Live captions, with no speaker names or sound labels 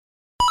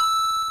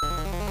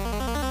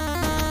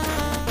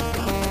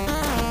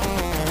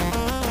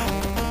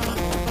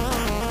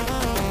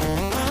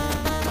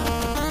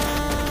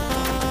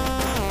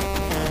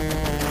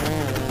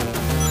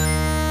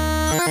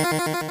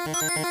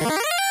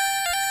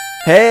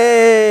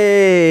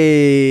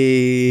Hey,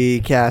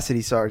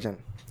 Cassidy Sargent.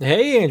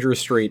 Hey, Andrew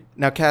Street.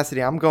 Now,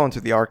 Cassidy, I'm going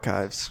to the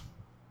archives.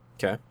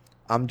 Okay.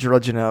 I'm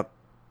drudging up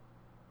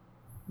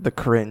the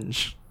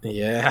cringe.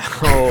 Yeah.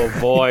 Oh,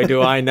 boy,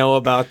 do I know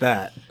about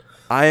that.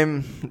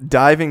 I'm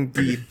diving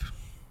deep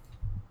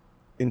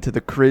into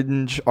the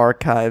cringe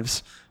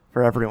archives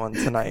for everyone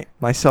tonight,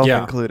 myself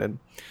included.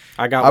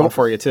 I got one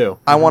for you, too.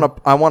 I want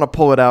to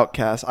pull it out,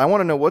 Cass. I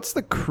want to know, what's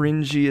the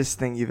cringiest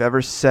thing you've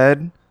ever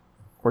said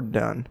or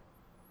done?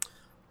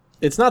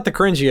 It's not the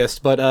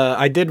cringiest, but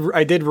I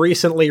did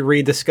recently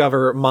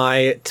rediscover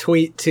my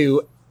tweet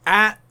to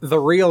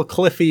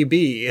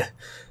 @TheRealCliffyB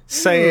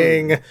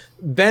saying,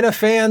 been a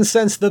fan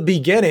since the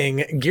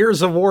beginning.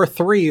 Gears of War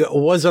 3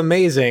 was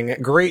amazing.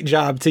 Great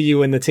job to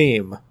you and the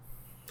team.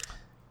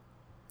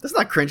 That's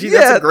not cringy.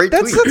 That's a great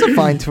tweet. That's a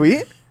fine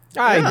tweet.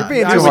 You're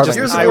being too hard.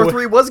 Gears of War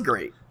 3 was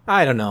great.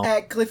 I don't know.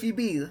 Cliffy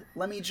B,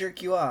 let me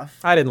jerk you off.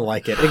 I didn't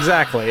like it.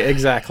 Exactly.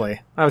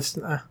 I was...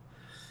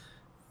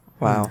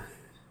 Wow.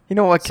 You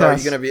know what, So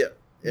Cass? you're going to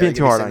be being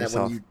too hard on that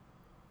yourself. when you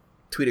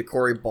tweeted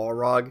Corey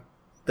Balrog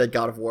that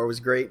God of War was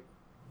great?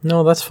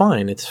 No, that's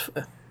fine. It's...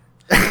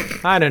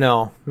 I don't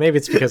know. Maybe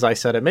it's because I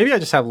said it. Maybe I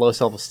just have low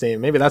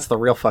self-esteem. Maybe that's the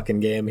real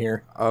fucking game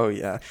here. Oh,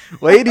 yeah.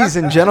 Ladies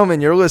and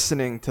gentlemen, you're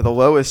listening to the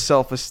lowest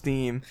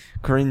self-esteem,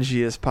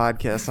 cringiest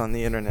podcast on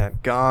the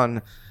internet.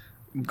 Gone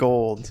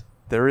gold.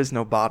 There is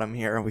no bottom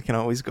here. We can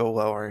always go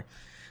lower.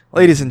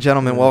 Ladies and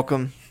gentlemen,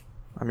 welcome.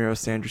 I'm your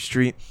host, Andrew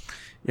Street.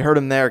 You heard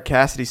him there,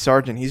 Cassidy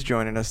Sargent. He's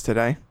joining us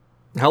today.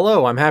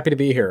 Hello, I'm happy to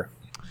be here.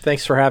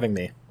 Thanks for having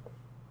me.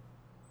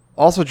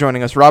 Also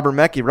joining us, Robert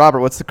Mecki.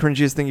 Robert, what's the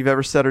cringiest thing you've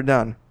ever said or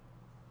done?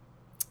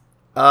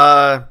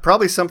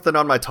 Probably something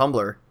on my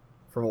Tumblr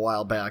from a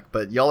while back,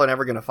 but y'all are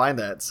never going to find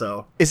that,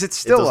 so... Is it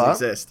still doesn't up?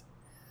 exist.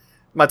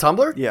 My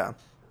Tumblr? Yeah.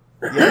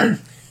 Yeah.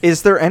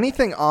 Is there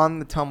anything on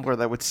the Tumblr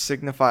that would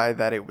signify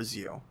that it was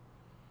you?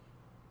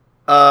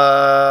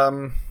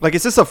 Like,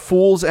 is this a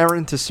fool's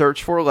errand to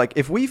search for? Like,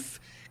 if we...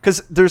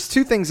 Because there's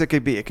two things it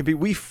could be. It could be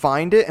we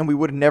find it and we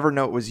would never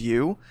know it was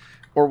you,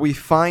 or we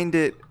find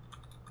it...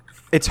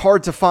 It's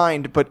hard to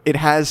find, but it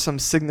has some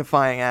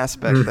signifying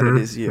aspect that it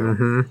is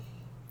you.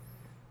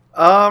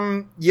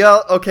 Yeah,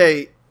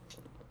 okay.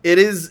 It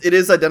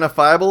is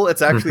identifiable.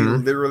 It's actually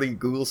literally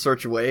Google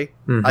search away.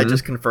 I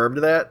just confirmed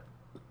that.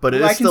 But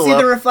it is I can still see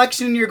up. the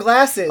reflection in your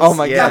glasses. Oh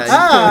my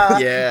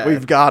god. Yeah.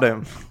 We've got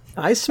him.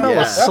 I smell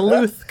a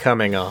sleuth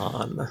coming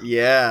on.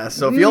 Yeah,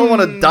 so if y'all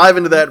want to dive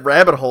into that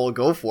rabbit hole,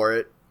 go for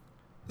it.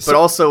 But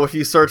also, if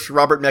you search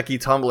Robert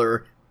Mecki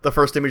Tumblr, the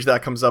first image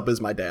that comes up is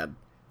my dad.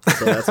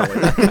 So that's all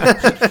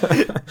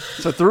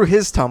So through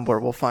his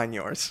Tumblr, we'll find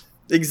yours.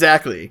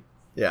 Exactly.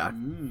 Yeah.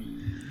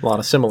 A lot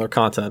of similar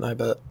content, I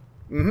bet.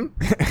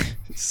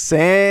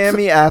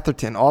 Sammy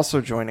Atherton also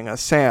joining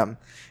us. Sam,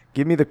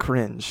 give me the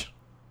cringe.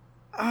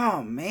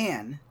 Oh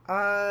man.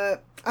 I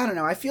don't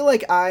know. I feel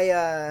like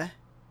I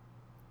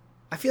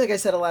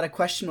said a lot of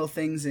questionable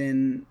things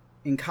in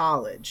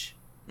college.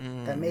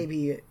 That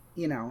maybe,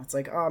 it's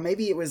like, oh,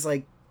 maybe it was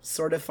like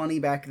sort of funny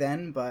back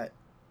then, but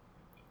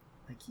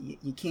like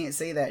you can't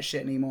say that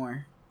shit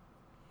anymore.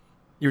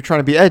 You were trying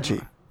to be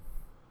edgy.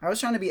 I was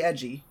trying to be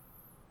edgy.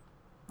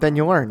 Then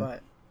you learned.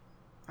 But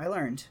I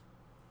learned.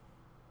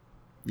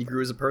 You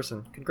grew as a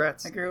person.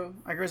 Congrats. I grew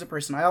as a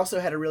person. I also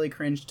had a really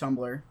cringe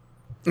Tumblr.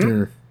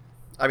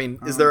 I mean,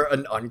 is there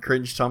an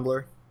uncringe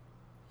Tumblr?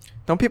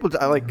 Don't people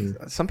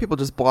some people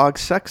just blog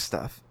sex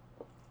stuff?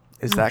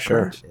 Is that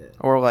Sure. cringe? Yeah.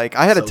 Or like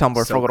I had a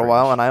Tumblr for a little cringe.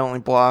 while and I only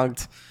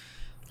blogged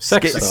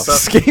Sex stuff.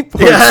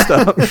 skateboard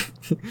stuff.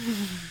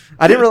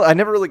 I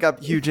never really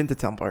got huge into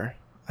Tumblr.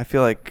 I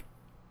feel like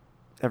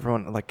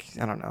everyone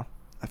I don't know.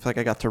 I feel like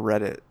I got to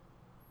Reddit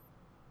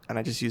and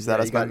I just use that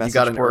as my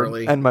message board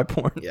and my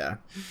porn. Yeah.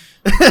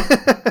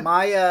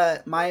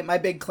 My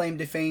big claim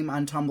to fame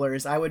on Tumblr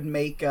is I would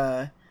make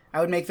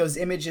those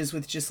images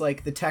with just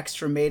like the text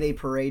from Mayday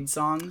Parade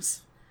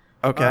songs.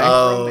 Okay.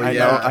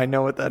 I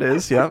know what that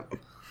is. Yep.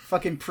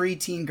 Fucking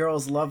preteen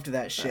girls loved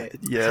that shit.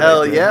 Yeah.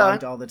 Hell They yeah.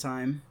 loved all the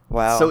time.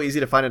 Wow. So easy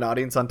to find an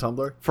audience on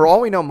Tumblr. For all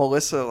we know,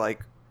 Melissa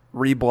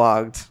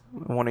reblogged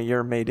one of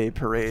your Mayday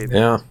Parade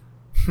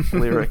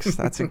lyrics.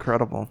 That's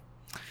incredible.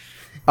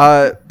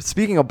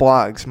 Speaking of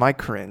blogs, my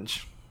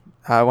cringe.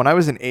 When I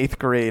was in 8th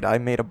grade, I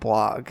made a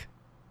blog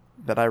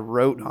that I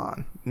wrote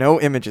on. No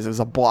images. It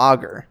was a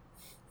blogger.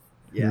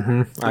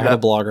 Yeah. I had a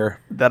blogger.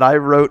 That I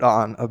wrote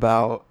on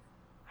about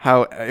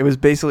how it was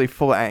basically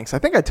full of angst. I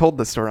think I told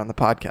this story on the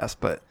podcast,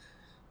 but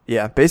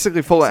yeah,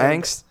 basically full of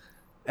angst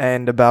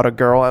and about a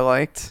girl I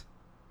liked.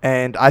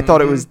 And I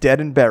thought it was dead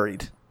and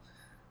buried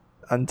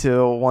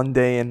until one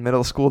day in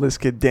middle school, this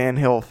kid, Dan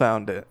Hill,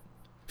 found it.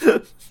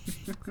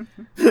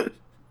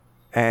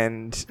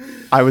 And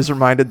I was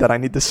reminded that I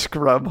need to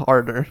scrub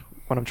harder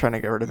when I'm trying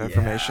to get rid of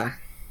information.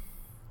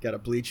 Gotta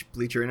bleach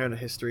your internet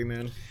history,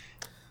 man.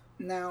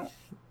 Now,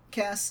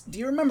 Cass, do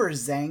you remember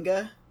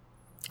Zanga?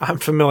 I'm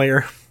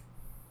familiar.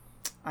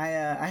 I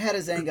had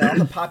a Zanga. All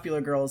the popular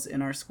girls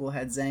in our school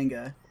had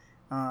Zanga.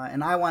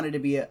 And I wanted to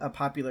be a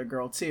popular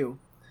girl, too.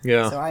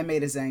 Yeah. So I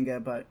made a Zanga,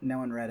 but no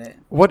one read it.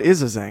 What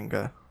is a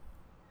Zanga?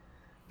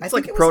 It's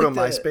like proto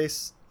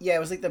MySpace. Yeah, it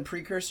was like the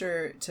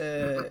precursor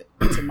to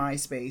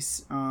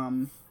MySpace.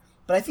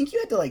 But I think you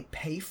had to like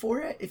pay for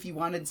it if you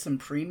wanted some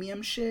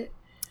premium shit.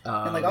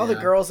 And like all the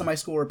girls in my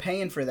school were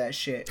paying for that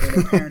shit, or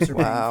their parents were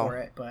paying for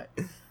it. But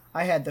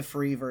I had the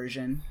free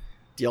version.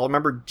 Do y'all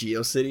remember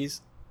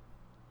GeoCities?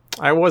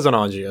 I wasn't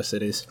on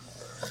GeoCities.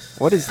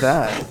 What is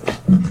that?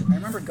 I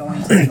remember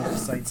going to some of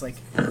those sites. Like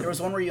there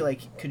was one where you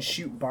like could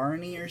shoot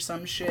Barney or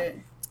some shit.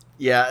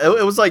 Yeah,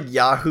 it was like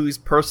Yahoo's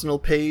personal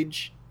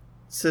page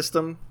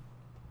system.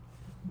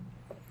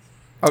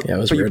 Oh, Yeah, it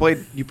was but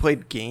weird. you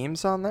played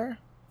games on there?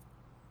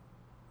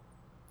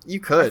 You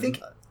could.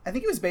 I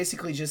think it was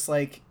basically just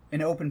like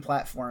an open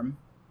platform.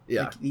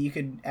 Yeah. Like, you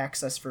could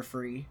access for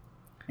free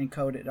and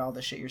code it all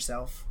the shit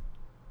yourself.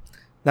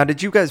 Now,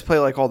 did you guys play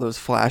like all those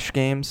Flash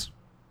games?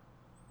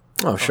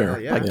 Oh, sure.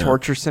 yeah. Like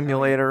Torture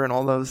Simulator and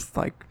all those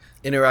like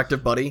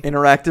Interactive Buddy.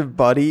 Interactive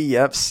Buddy?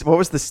 Yep. What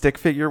was the Stick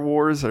Figure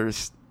Wars or?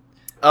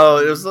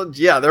 Oh, it was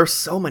there were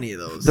so many of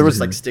those. There was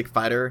like Stick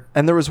Fighter.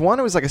 And there was one.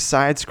 It was like a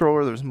side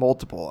scroller. There was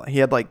multiple. He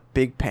had like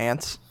big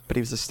pants, but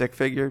he was a stick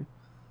figure.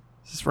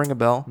 Does this ring a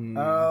bell?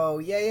 Oh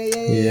yeah.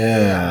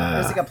 Yeah. It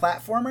was like a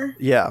platformer.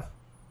 Yeah.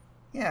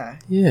 Yeah.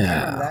 Yeah. I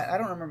remember that. I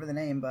don't remember the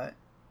name, but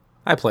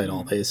I played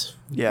all these.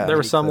 Yeah. There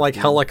was some like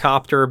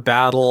helicopter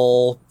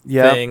battle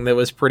thing that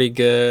was pretty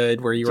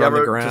good where you were on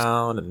the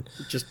ground and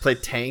just play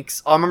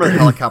tanks. Oh, I remember the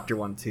helicopter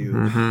one too.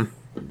 Mm-hmm.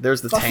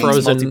 There's the tanks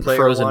Frozen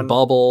multiplayer one.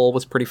 Bubble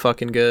was pretty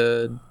fucking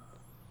good.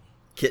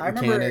 Kitten I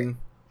remember Cannon.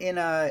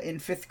 in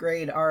 5th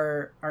grade,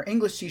 our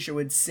English teacher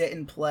would sit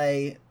and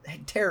play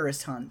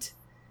Terrorist Hunt.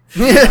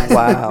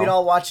 Wow. We'd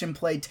all watch him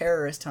play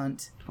Terrorist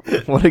Hunt.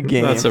 What a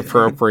game. That's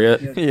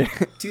appropriate. Yeah.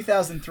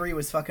 2003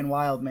 was fucking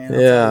wild, man. I'll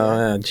tell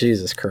you Yeah,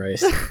 Jesus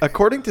Christ.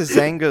 According to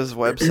Zynga's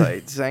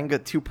website, Zynga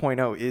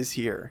 2.0 is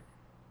here.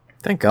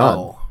 Thank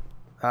God.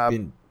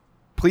 Oh.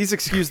 Please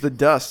excuse the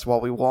dust while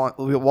we launch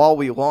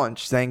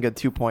Zynga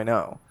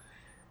 2.0.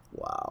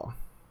 Wow.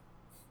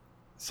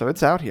 So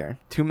it's out here.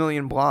 2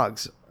 million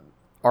blogs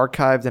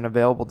archived and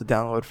available to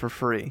download for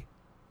free.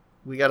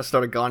 We got to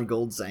start a Gone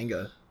Gold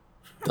Zanga.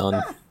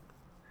 Done.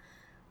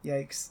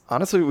 Yikes.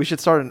 Honestly, we should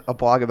start a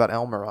blog about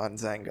Elmer on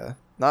Zynga.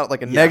 Not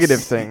like a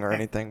negative thing or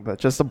anything, but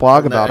just a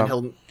blog about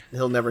him.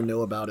 He'll never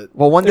know about it.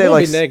 Well, one It day, won't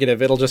like, be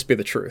negative. It'll just be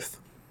the truth.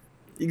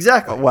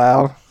 Exactly.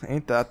 wow,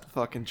 ain't that the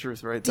fucking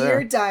truth right Dear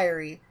there?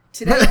 Diary,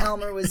 today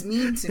Elmer was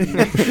mean to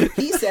me.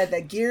 He said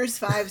that Gears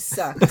 5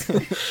 sucked.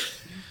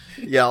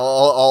 Yeah, I'll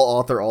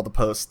author all the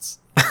posts.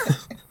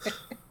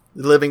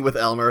 Living with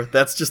Elmer.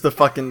 That's just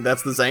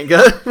that's the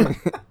Zanga.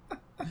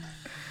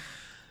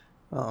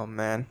 Oh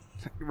man,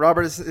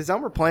 Robert, is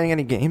Elmer playing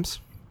any games?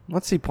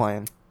 What's he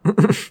playing?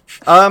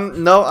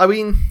 No, I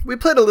mean, we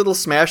played a little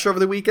Smash over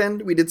the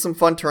weekend. We did some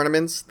fun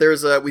tournaments.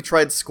 We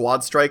tried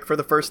Squad Strike for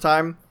the first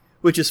time,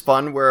 which is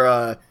fun,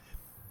 where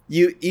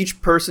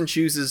each person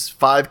chooses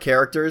 5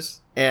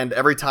 characters, and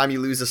every time you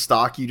lose a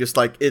stock, you just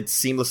like it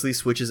seamlessly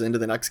switches into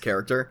the next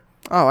character.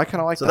 Oh, I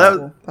kind of like So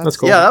that. That's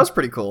cool. Yeah, that was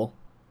pretty cool.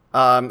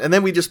 And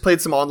then we just played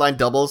some online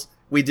doubles.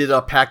 We did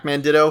a Pac-Man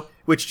Ditto,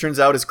 which turns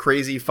out is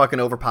crazy fucking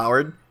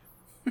overpowered.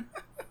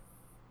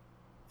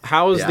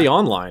 How's the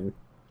online?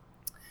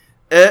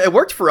 It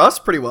worked for us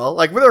pretty well.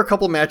 Like, there were a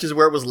couple matches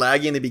where it was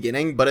laggy in the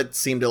beginning, but it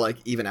seemed to like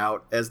even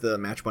out as the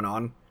match went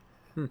on.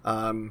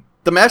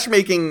 The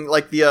matchmaking,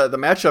 like the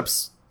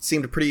matchups,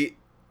 seemed pretty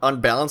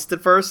unbalanced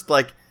at first.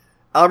 Like,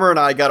 Elmer and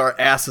I got our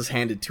asses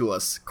handed to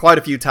us quite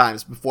a few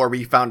times before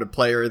we found a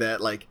player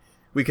that like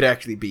we could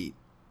actually beat.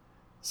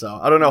 So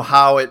I don't know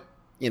how it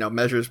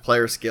measures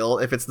player skill,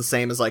 if it's the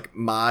same as like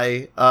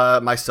my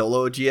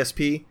solo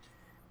GSP,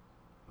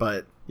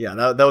 but yeah,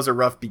 that was a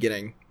rough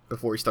beginning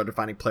before we started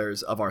finding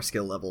players of our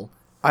skill level.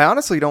 I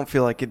honestly don't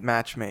feel like it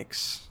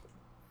matchmakes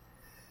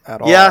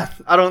at all. Yeah,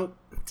 I don't.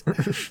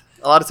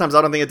 A lot of times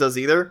I don't think it does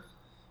either.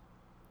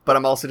 But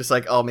I'm also just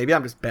like, oh, maybe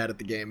I'm just bad at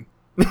the game.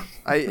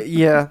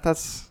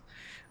 That's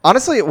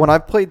honestly, when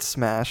I've played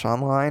Smash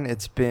online,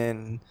 it's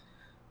been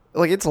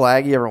like it's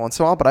laggy every once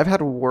in a while, but I've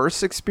had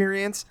worse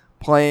experience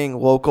playing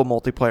local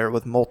multiplayer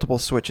with multiple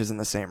Switches in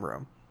the same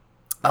room.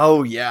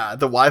 Oh yeah,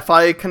 the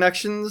Wi-Fi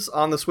connections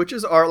on the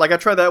Switches are like, I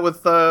tried that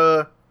with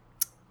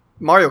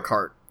Mario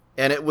Kart,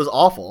 and it was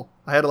awful.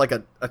 I had like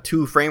a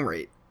 2 frame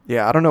rate.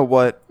 Yeah, I don't know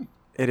what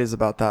it is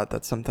about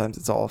that sometimes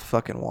it's all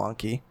fucking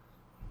wonky.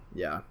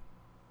 Yeah.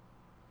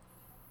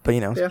 But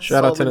Yeah,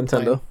 Shout out to solid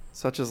Nintendo. plan.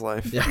 such is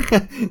life.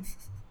 Yeah.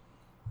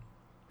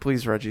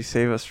 Please, Reggie,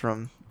 save us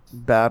from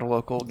bad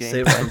local games.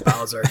 Save like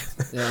Bowser.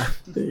 Yeah.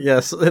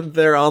 Yes,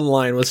 their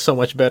online was so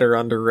much better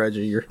under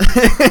Reggie.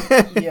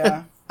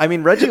 Yeah. I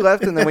mean, Reggie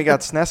left and then we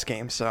got SNES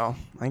games, so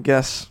I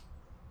guess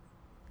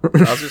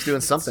Bowser's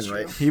doing something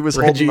right. he was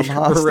holding them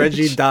hostage.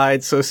 Reggie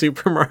died so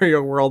Super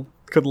Mario World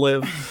could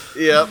live.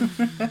 Yep.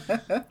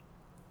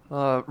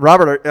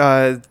 Robert,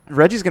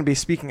 Reggie's going to be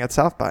speaking at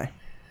South by.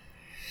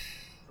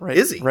 Right,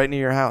 Is he? Right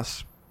near your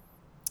house.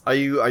 Are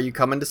you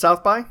coming to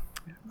South by?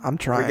 I'm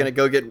trying. We're gonna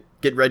go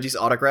get Reggie's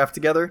autograph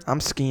together.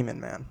 I'm scheming,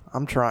 man.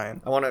 I'm trying.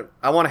 I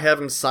wanna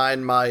have him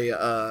sign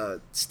my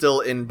still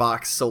in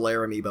box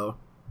Solaire amiibo.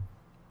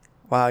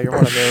 Wow, you're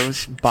one of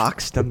those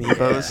boxed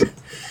amiibos.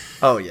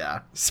 Oh yeah.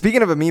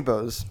 Speaking of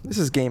amiibos, this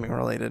is gaming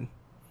related.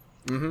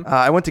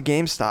 I went to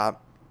GameStop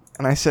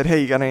and I said,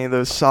 "Hey, you got any of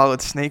those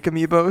Solid Snake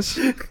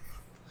amiibos?"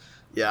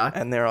 Yeah.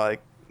 And they're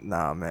like,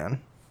 "Nah,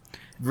 man."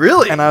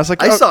 Really? And I was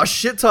like, I oh. saw a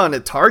shit ton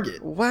at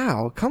Target.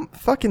 Wow,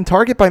 fucking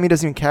Target by me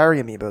doesn't even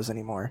carry amiibos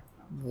anymore.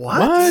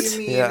 What? You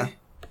mean Yeah.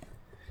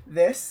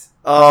 this?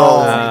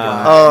 Oh,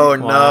 oh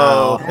no.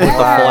 Wow. With the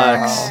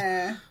flex.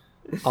 Eh.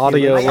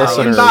 Audio I got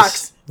listeners.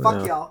 inbox. Fuck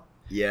Yeah. y'all.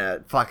 Yeah,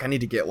 fuck, I need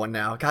to get one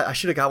now. God, I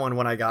should have got one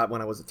when I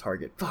was at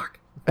Target. Fuck.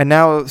 And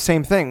now,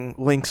 same thing,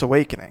 Link's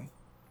Awakening.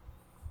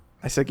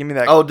 I said, "Give me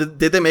that." Oh, did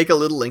they make a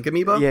little Link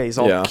amiibo? Yeah, he's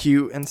all Yeah.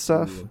 cute and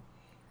stuff. Ooh,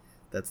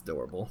 that's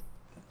adorable.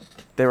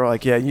 They were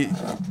like, "Yeah,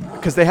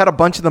 because they had a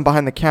bunch of them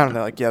behind the counter."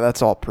 They're like, "Yeah,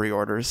 that's all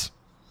pre-orders."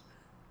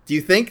 Do you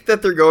think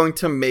that they're going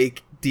to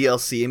make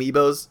DLC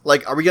amiibos?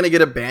 Like, are we going to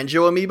get a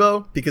Banjo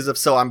amiibo? Because if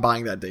so, I'm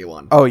buying that day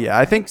one. Oh yeah,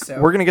 I think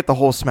so. we're gonna get the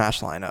whole Smash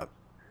lineup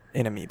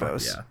in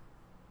amiibos. Yeah.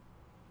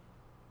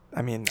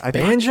 I mean, I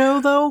think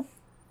Banjo though?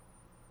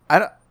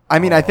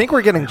 I think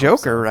we're getting I hope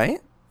Joker, so. right?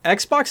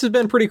 Xbox has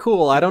been pretty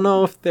cool. I don't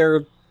know if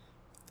they're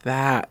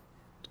that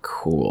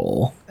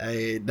cool.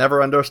 I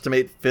never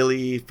underestimate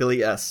Philly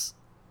S.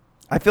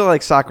 I feel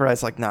like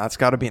Sakurai's like, "Nah, it's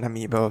got to be an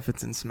amiibo if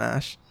it's in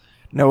Smash.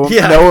 No,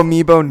 Yeah. no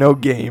amiibo, no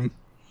game."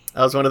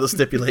 That was one of the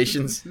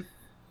stipulations.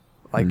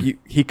 Like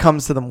he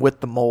comes to them with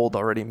the mold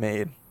already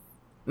made.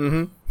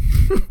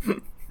 Mm-hmm.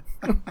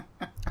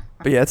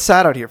 But yeah, it's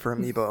sad out here for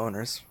amiibo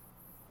owners.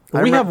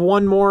 We have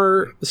one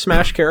more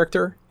Smash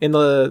character in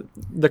the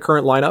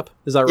current lineup.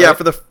 Is that right? Yeah,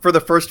 for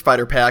the first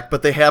fighter pack,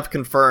 but they have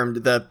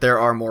confirmed that there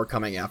are more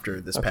coming after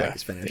this pack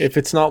is finished. If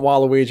it's not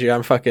Waluigi,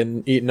 I'm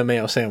fucking eating a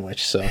mayo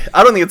sandwich. So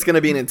I don't think it's going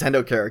to be a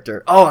Nintendo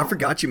character. Oh, I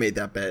forgot you made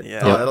that bet. Yeah.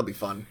 Oh, Yeah. that'll be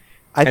fun.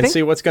 I and think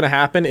see what's gonna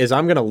happen is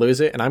I'm gonna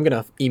lose it and I'm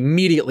gonna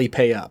immediately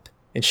pay up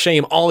and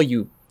shame all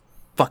you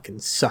fucking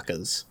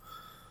suckers.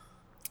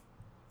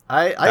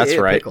 I ate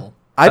a right. pickle.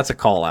 That's a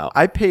call out.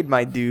 I paid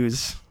my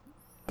dues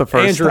the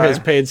first Andrew time. has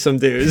paid some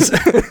dues.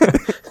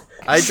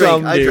 I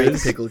Some drank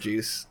dues. pickle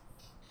juice.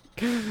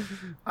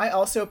 I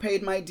also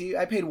paid my due.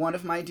 I paid one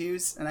of my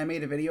dues, and I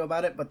made a video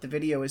about it. But the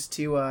video is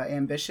too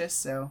ambitious,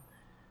 so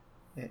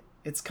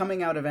it's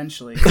coming out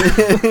eventually.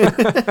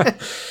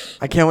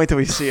 I can't wait till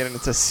we see it, and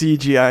it's a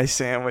CGI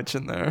sandwich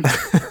in there.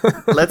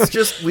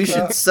 We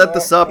should set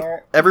this up.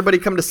 Everybody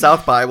come to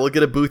South by. We'll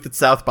get a booth at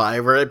South by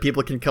where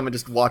people can come and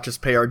just watch us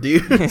pay our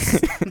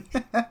dues.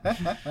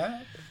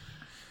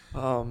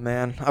 Oh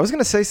man, I was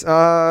gonna say,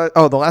 the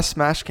last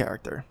Smash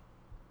character.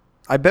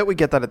 I bet we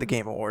get that at the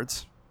Game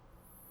Awards.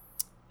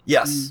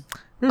 Yes,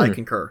 I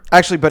concur.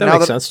 Actually, but That now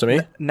makes that sense to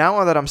me.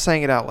 now that I'm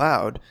saying it out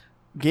loud,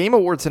 Game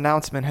Awards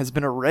announcement has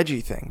been a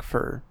Reggie thing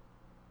for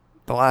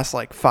the last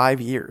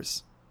 5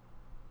 years.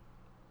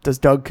 Does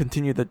Doug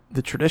continue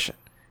the tradition?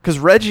 Because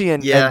Reggie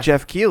and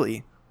Jeff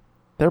Keighley,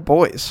 they're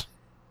boys.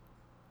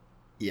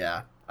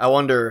 Yeah, I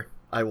wonder.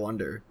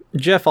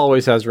 Jeff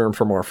always has room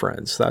for more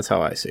friends. That's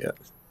how I see it.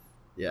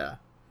 Yeah,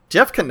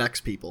 Jeff connects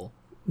people.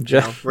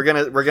 Jeff, We're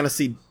gonna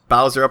see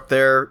Bowser up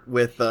there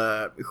with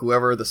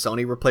whoever the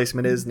Sony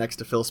replacement is next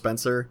to Phil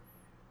Spencer.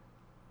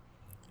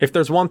 if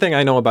there's one thing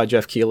I know about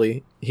Jeff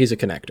Keighley, he's a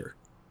connector.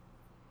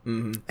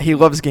 Mm-hmm. He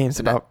loves games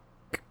about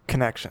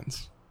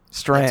connections.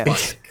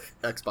 Strands.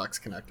 Xbox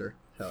connector.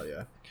 Hell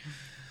yeah.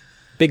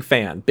 Big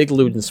fan. Big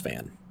Ludens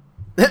fan.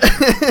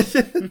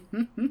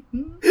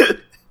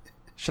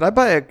 Should I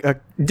buy a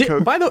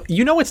By the way,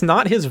 you know it's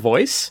not his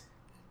voice?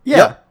 Yeah.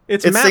 Yep.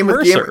 It's It's Matt same with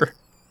Mercer.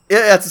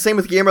 Yeah, it's the same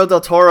with Guillermo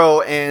del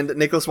Toro and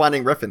Nicholas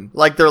Winding Refn.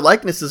 Like, their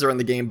likenesses are in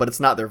the game, but it's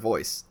not their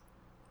voice.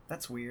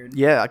 That's weird.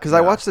 Yeah, because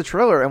I Yeah. watched the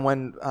trailer, and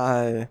when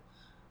the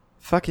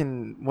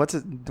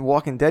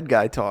Walking Dead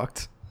guy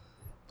talked.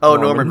 Oh,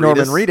 Norman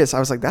Reedus. Reedus. I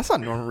was like, that's not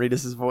Norman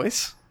Reedus'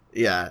 voice.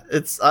 Yeah,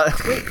 it's...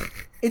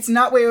 It's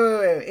not. Wait.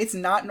 It's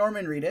not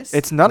Norman Reedus.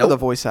 It's none of the Nope.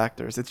 voice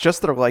actors. It's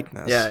just their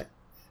likeness. yeah.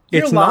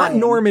 You're It's not lying.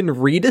 Norman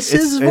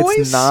Reedus' voice?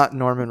 It's not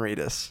Norman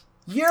Reedus.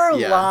 You're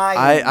Yeah.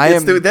 lying.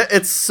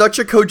 It's such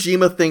a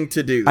Kojima thing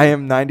to do. I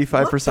am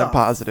 95% What the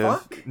positive.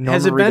 fuck? Norman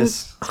Has it been-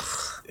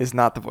 Reedus is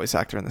not the voice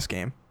actor in this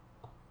game.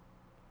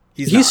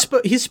 He's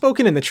not. He's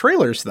spoken in the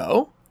trailers,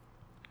 though.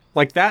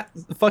 Like, that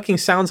fucking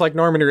sounds like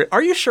Norman Reedus.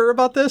 Are you sure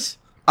about this?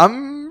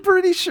 I'm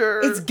pretty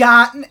sure. It's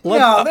gotten.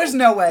 No, there's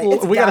no way.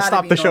 It's We gotta gotta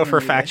stop be the show Norman for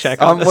fact Reedus.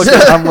 check. I'm looking.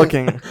 I'm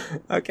looking.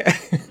 Okay.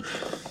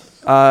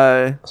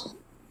 Uh,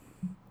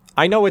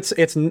 I know it's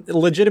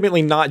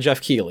legitimately not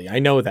Jeff Keighley. I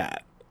know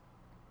that.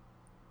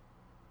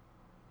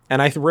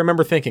 And I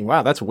remember thinking,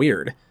 wow, that's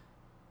weird.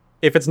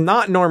 If it's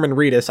not Norman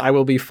Reedus, I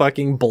will be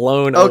fucking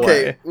blown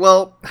Okay, away.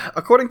 well,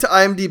 according to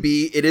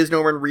IMDb, it is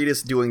Norman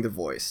Reedus doing the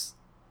voice.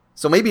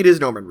 So maybe it is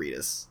Norman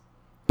Reedus.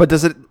 but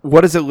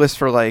what does it list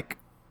for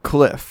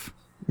Cliff,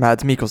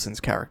 Mads Mikkelsen's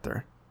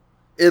character?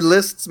 It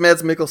lists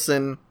Mads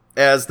Mikkelsen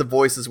as the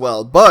voice as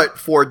well. But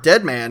for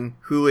Deadman,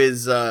 who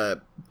is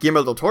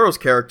Guillermo del Toro's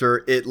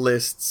character, it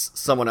lists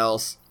someone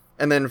else.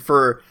 And then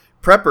for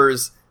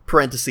Preppers,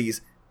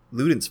 parentheses,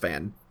 Ludens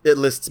fan, it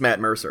lists Matt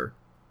Mercer.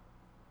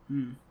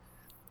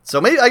 So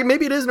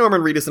maybe it is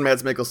Norman Reedus and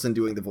Mads Mikkelsen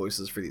doing the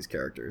voices for these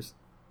characters.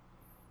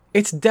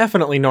 It's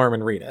definitely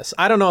Norman Reedus.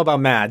 I don't know about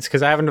Mads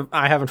because I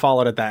haven't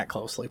followed it that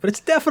closely, but it's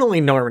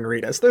definitely Norman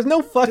Reedus. There's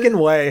no fucking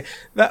way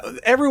that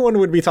everyone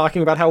would be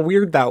talking about how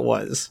weird that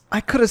was. I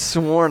could have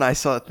sworn I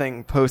saw a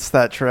thing post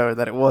that trailer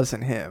that it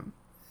wasn't him.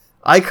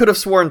 I could have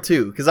sworn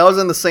too, because I was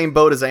in the same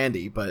boat as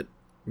Andy, but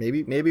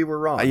maybe we're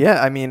wrong. Yeah,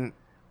 I mean,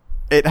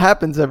 it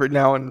happens every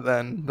now and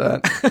then.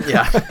 That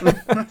Yeah.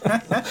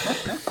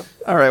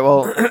 all right.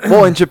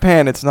 Well, in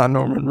Japan, it's not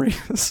Norman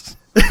Reedus.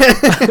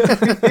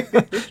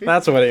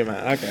 That's what he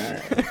meant. Okay,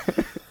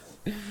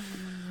 all right.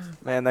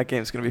 Man, that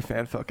game's gonna be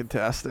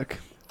fan-fucking-tastic.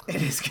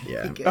 It is gonna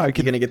Yeah. be good.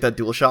 You're gonna get that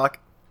DualShock,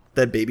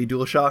 that baby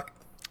DualShock.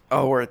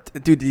 Oh,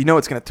 dude, do you know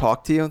it's gonna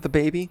talk to you, the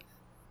baby?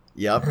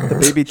 Yep. The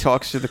baby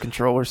talks to the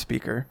controller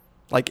speaker,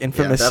 like Yeah,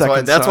 infamous that's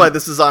Second that's Son. why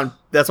this is on.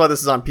 That's why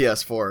this is on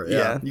PS4.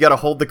 Yeah. You got to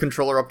hold the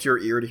controller up to your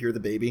ear to hear the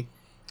baby.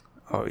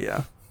 Oh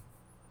yeah,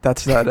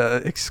 that's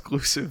that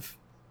exclusive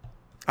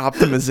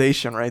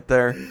optimization right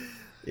there.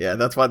 Yeah,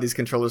 that's why these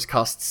controllers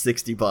cost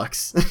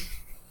 $60.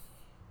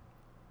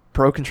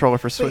 Pro controller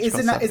for Switch. Wait, is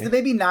costs the $70.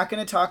 baby not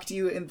going to talk to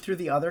you through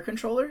the other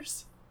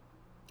controllers?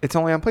 It's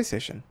only on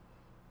PlayStation.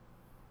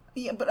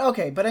 Yeah, but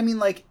okay. But I mean,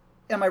 like,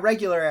 on my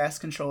regular ass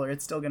controller,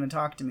 it's still going to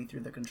talk to me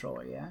through the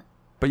controller. Yeah.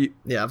 But you,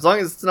 Yeah, as long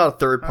as it's not a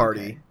third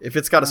party. Okay. If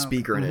it's got a Okay.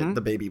 speaker in Mhm. it,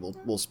 the baby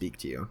will speak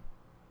to you.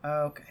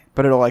 Okay.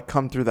 but it'll like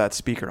come through that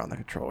speaker on the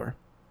controller,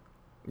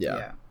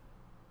 Yeah.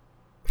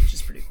 Which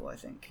is pretty cool, I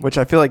think. which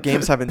I feel like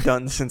games haven't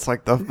done since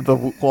like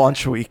the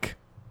launch week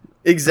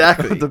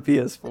Exactly. of the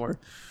PS4.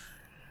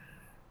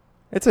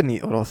 It's a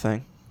neat little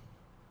thing.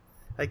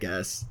 I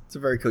guess. It's a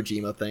very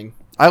Kojima thing.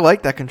 I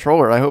like that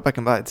controller. I hope I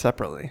can buy it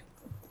separately.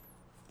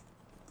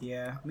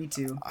 Yeah, me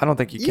too. I don't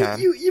think you can.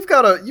 You've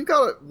got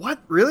a what?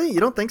 Really? You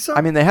don't think so?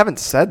 I mean, they haven't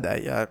said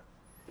that yet.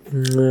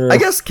 I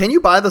guess, can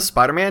you buy the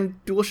Spider-Man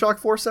DualShock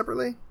 4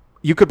 separately?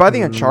 You could buy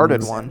the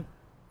Uncharted one.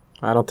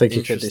 I don't think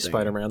you could do Interesting.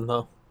 Spider-Man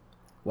though.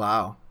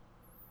 Wow.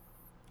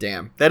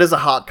 Damn. That is a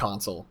hot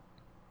console.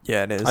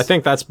 Yeah, it is. I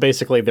think that's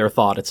basically their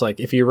thought. It's like,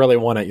 if you really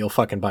want it, you'll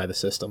fucking buy the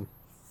system.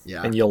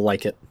 Yeah. And you'll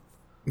like it.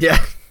 Yeah.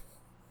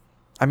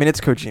 I mean,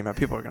 it's Kojima.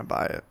 People are gonna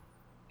buy it.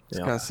 It's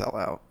Yeah. gonna sell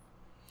out.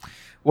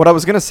 What I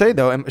was gonna say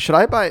though, should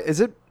I buy?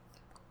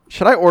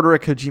 Should I order a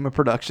Kojima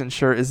production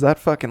shirt? Is that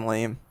fucking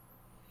lame?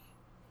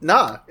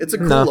 Nah, it's a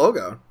cool No.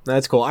 logo.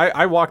 That's cool.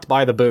 I walked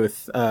by the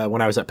booth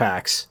when I was at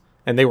PAX,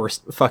 and they were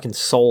fucking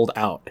sold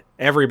out.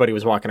 Everybody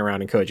was walking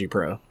around in Koji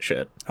Pro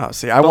shit. Oh,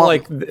 see, I But want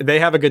like, they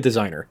have a good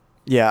designer.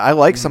 Yeah, I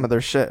like some of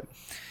their shit.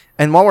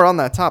 And while we're on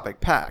that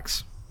topic,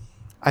 PAX,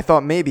 I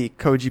thought maybe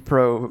Koji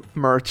Pro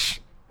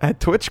merch at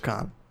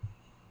TwitchCon.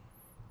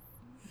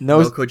 No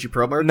Koji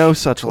Pro merch? No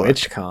such luck.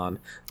 TwitchCon.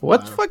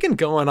 What's fucking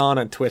going on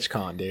at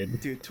TwitchCon,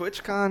 dude? Dude,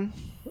 TwitchCon,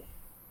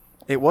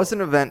 it was an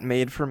event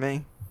made for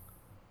me.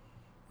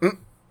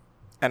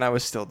 And I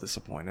was still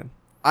disappointed.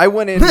 I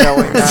went in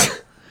knowing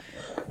that.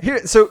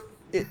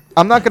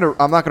 I'm not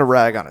gonna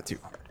rag on it too,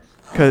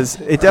 because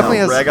it definitely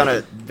has. Rag on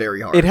it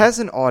very hard. It has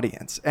an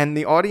audience, and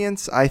the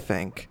audience, I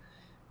think,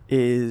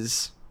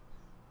 is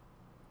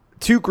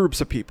two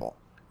groups of people.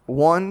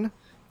 One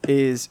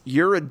is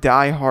you're a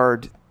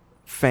diehard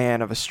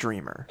fan of a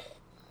streamer.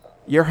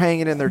 You're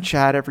hanging in their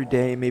chat every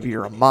day. Maybe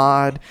you're a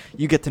mod.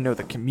 You get to know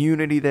the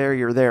community there.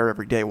 You're there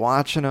every day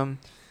watching them.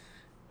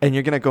 And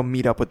you're going to go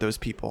meet up with those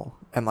people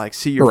and like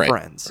see your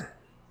friends.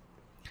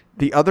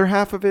 The other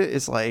half of it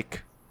is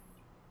like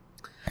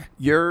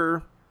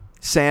you're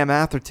Sam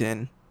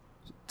Atherton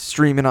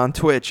streaming on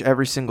Twitch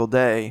every single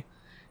day.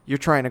 You're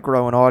trying to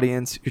grow an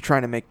audience. You're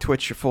trying to make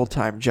Twitch your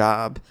full-time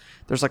job.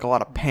 There's like a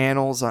lot of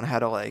panels on how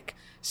to like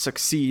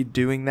succeed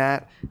doing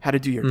that, how to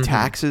do your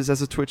taxes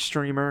as a Twitch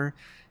streamer,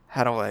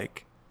 how to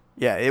like,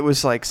 yeah, it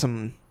was like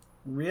some,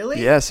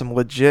 Really? yeah, some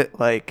legit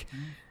like,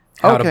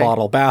 How to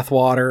bottle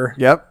bathwater.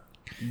 Yep.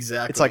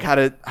 Exactly. It's like how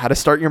to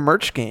start your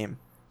merch game,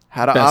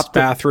 how to Best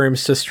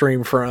bathrooms to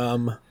stream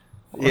from.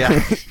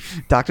 Yeah.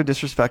 Dr.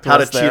 Disrespect. How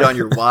to was cheat there. on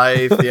your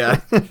wife.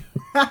 Yeah.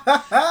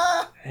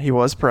 He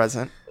was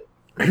present.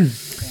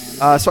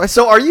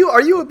 So are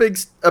you a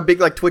big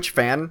like Twitch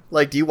fan?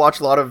 Like, do you watch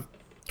a lot of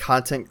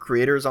content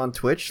creators on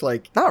Twitch?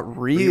 Like, Not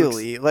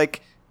really.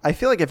 Like, I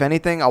feel like if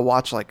anything, I'll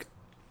watch like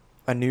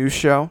a news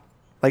show.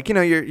 Like, you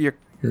know, your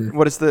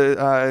what is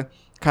the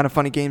Kind of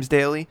Funny Games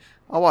Daily?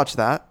 I'll watch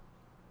that.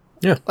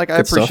 Yeah. Like, I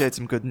good stuff. appreciate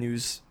some good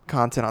news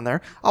content on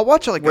there. I'll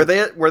watch like were they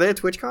at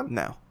TwitchCon?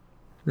 no.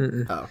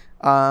 Oh.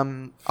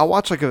 I'll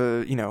watch like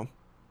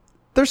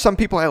there's some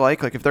people I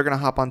like if they're gonna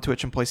hop on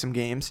Twitch and play some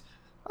games,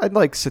 I'd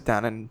like sit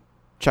down and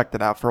check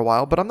that out for a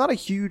while. But I'm not a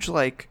huge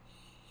some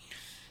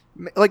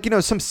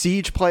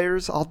Siege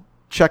players. I'll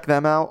check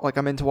them out. Like,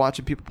 I'm into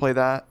watching people play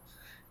that.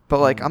 But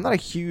like, I'm not a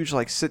huge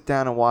sit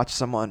down and watch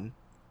someone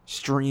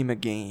stream a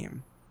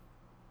game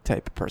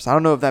type of person. I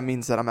don't know if that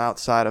means that I'm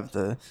outside of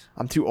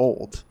I'm too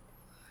old.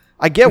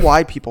 I get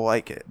why people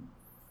like it.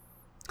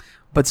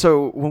 But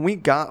so when we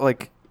got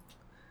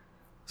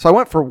so I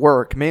went for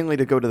work mainly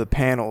to go to the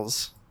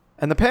panels,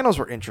 and the panels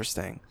were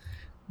interesting.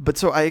 But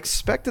so I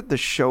expected the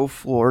show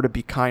floor to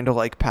be kind of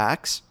like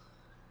PAX,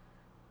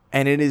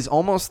 and it is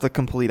almost the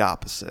complete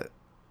opposite.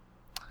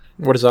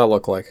 What does that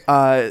look like?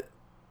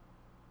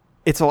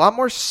 It's a lot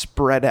more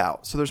spread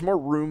out, so there's more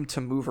room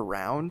to move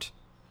around.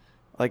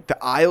 Like, the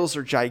aisles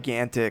are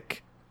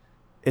gigantic.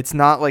 It's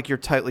not like you're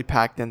tightly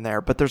packed in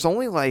there, but there's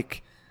only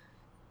like,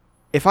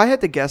 if I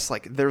had to guess,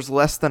 like, there's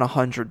less than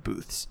 100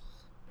 booths.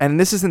 And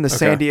this is in the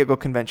San Diego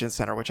Convention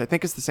Center, which I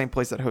think is the same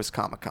place that hosts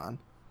Comic-Con.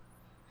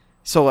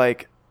 So,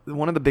 like,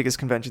 one of the biggest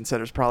convention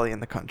centers probably in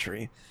the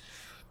country.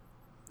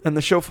 And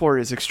the show floor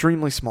is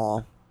extremely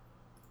small.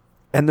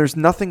 And there's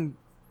nothing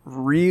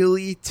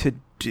really to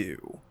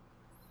do.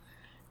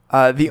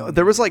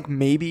 There was, like,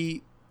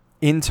 maybe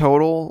in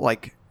total,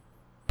 like,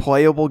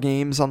 playable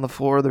games on the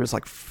floor. There's,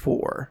 like,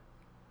 4.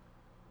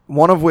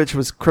 One of which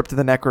was Crypt of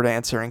the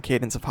Necrodancer and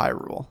Cadence of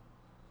Hyrule.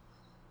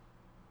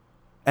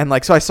 And,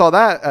 like, so I saw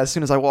that as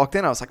soon as I walked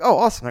in. I was like, oh,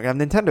 awesome. I got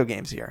Nintendo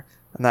games here.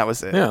 And that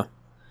was it. Yeah.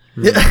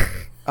 Yeah.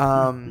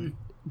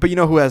 But you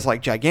know who has,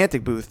 like,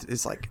 gigantic booth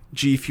is, like,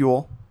 G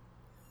Fuel.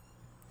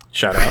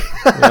 Shout out.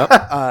 Yep.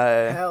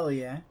 Hell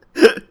yeah.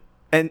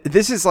 And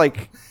this is,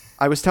 like,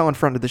 I was telling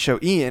friend of the show,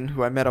 Ian,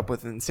 who I met up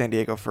with in San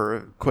Diego for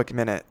a quick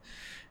minute,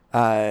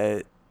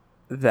 that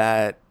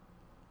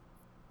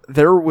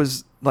there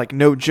was, like,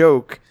 no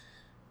joke,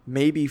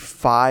 maybe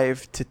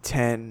 5 to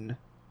 10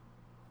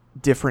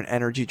 different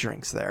energy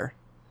drinks there.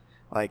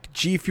 Like,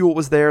 G Fuel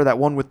was there, that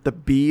one with the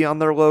B on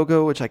their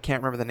logo, which I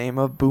can't remember the name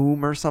of,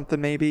 Boom or something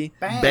maybe.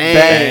 Bang.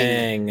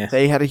 Bang.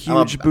 They had a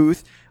huge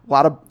booth.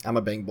 I'm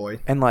a bang boy.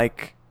 And,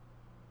 like,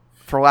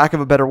 for lack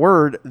of a better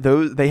word,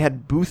 they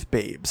had booth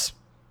babes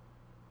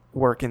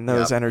working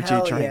those energy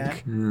Hell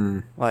drink.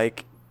 yeah.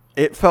 Like,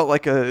 it felt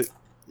like an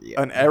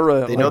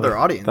era. They know like, their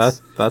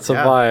audience. That's a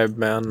vibe,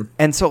 man.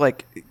 And so,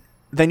 like,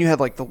 then you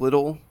had, like, the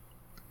little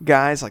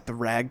guys, like the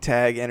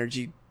ragtag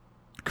energy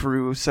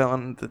crew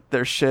selling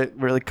their shit,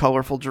 really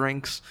colorful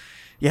drinks.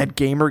 You had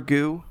Gamer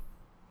Goo,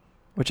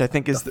 which I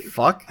think is the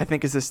fuck? I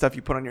think is the stuff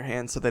you put on your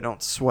hands so they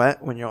don't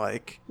sweat when you're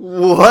like,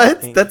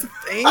 What? That's a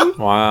thing?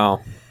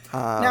 Wow.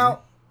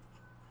 Now,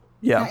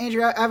 yeah.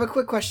 Andrew, I have a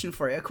quick question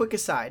for you. A quick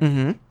aside.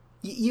 Mm-hmm.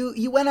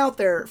 You went out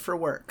there for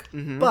work,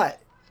 but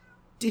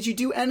did you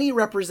do any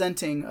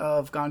representing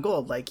of Gone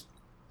Gold? Like,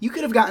 you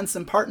could have gotten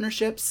some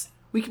partnerships.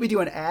 We could be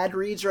doing ad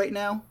reads right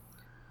now.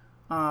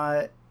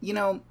 You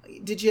know,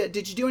 did you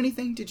do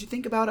anything? Did you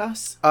think about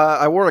us?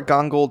 I wore a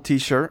Gone Gold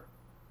t-shirt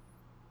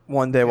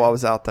one day while I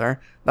was out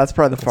there. That's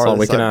probably the farthest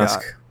That's all we can I've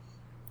ask.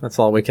 That's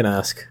all we can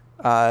ask.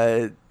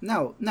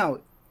 No.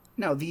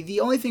 The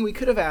only thing we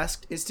could have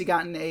asked is to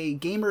gotten a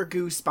Gamer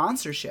Goo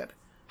sponsorship.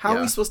 How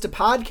are we supposed to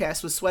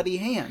podcast with sweaty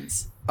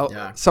hands? Oh,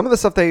 Yeah. Some of the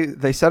stuff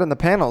they said in the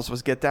panels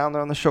was get down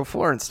there on the show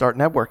floor and start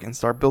networking,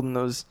 start building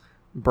those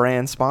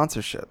brand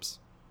sponsorships.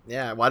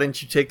 Yeah, why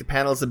didn't you take the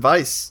panel's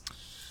advice?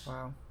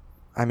 Wow.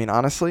 I mean,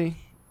 honestly,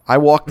 I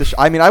walked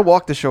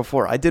the show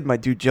floor. I did my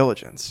due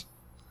diligence.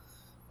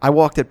 I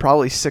walked it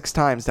probably 6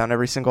 times down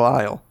every single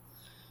aisle,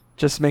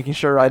 just making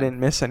sure I didn't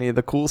miss any of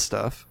the cool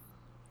stuff.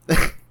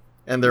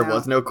 And there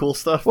was no cool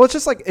stuff? Well, it's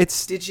just like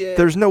Did you?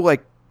 there's no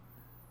like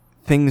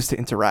things to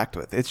interact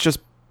with. It's just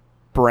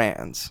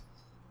brands.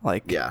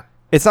 Like, Yeah.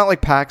 it's not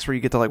like PAX where you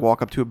get to like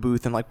walk up to a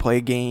booth and like play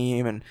a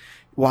game and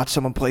watch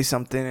someone play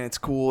something and it's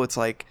cool. It's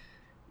like,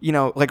 you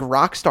know, like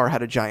Rockstar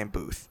had a giant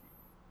booth,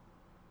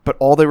 but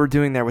all they were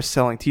doing there was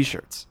selling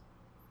T-shirts.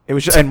 It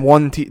was just,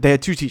 and they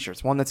had 2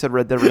 T-shirts, one that said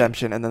Red Dead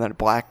Redemption and then a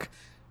black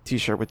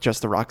T-shirt with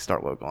just the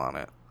Rockstar logo on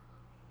it.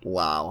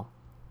 Wow.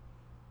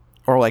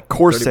 Or like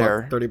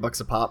Corsair.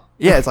 $30 a pop.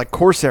 Yeah, it's like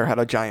Corsair had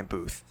a giant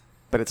booth,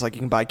 but it's like you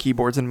can buy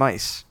keyboards and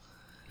mice.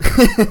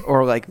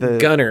 Or like the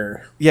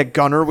Gunner. Yeah,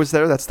 Gunner was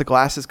there. That's the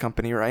glasses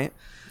company, right?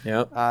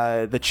 Yep.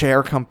 The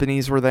chair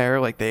companies were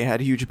there. Like they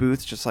had huge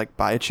booths, just like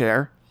buy a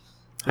chair.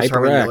 Was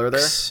Herman Miller there?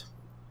 HyperX.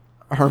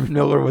 Herman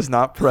Miller was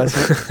not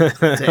present.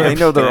 Damn. They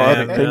know their Damn,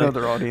 audience. They man. know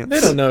their audience.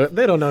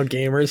 They don't know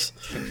gamers.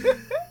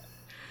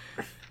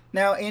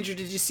 Now, Andrew,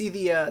 did you see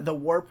the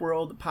Warp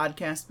World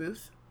podcast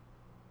booth?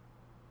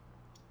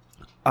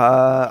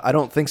 I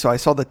don't think so. I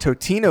saw the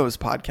Totino's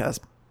podcast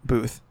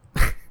booth.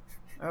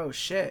 Oh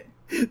shit!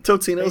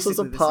 Totino's is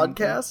a Basically the same thing.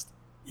 podcast?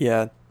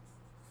 Yeah.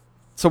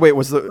 So wait,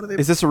 What are they-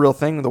 is this a real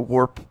thing? The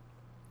Warp?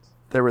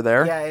 They were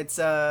there. Yeah, it's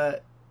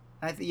I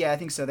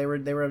think so. They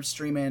were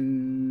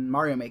streaming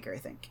Mario Maker, I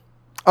think.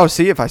 Oh,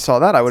 see, if I saw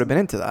that, I would have been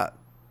into that.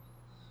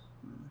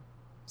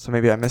 So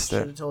maybe I missed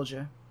Should it. have told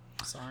you.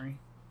 Sorry.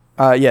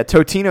 Yeah,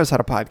 Totino's had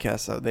a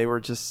podcast though. They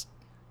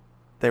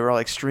were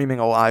like streaming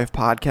a live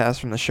podcast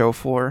from the show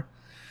floor.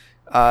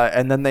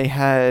 And then they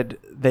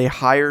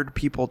hired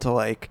people to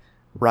like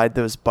ride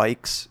those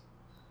bikes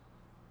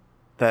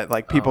that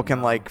like people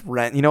can like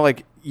rent. You know,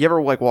 like you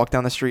ever like walk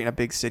down the street in a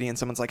big city and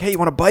someone's like, "Hey, you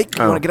want a bike?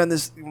 You want to get on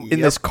this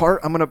in this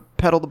cart? I'm gonna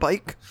pedal the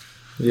bike."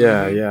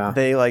 Yeah.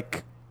 They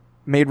like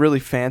made really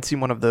fancy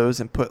one of those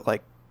and put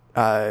like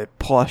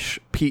plush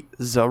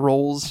pizza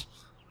rolls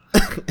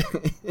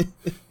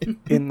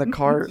in the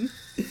cart.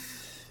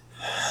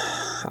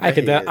 I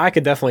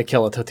could definitely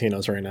kill a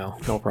Totino's right now.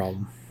 No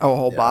problem. Oh, a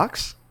whole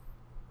box?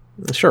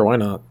 Sure, why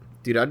not?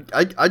 Dude,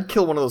 I'd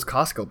kill one of those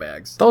Costco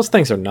bags. Those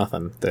things are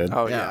nothing, dude.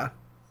 Oh, Yeah. yeah.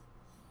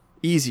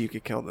 Easy, you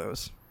could kill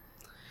those.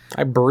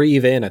 I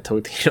breathe in a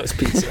Totino's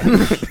pizza.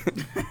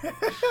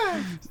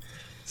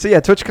 So, yeah,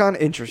 TwitchCon,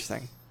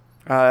 interesting.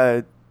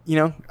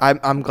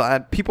 I'm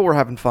glad. People were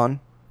having fun.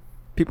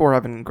 People were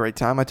having a great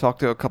time. I talked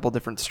to a couple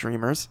different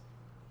streamers.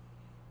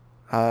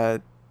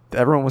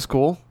 Everyone was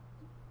cool.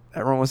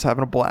 Everyone was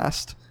having a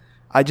blast.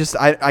 I guess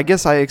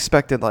I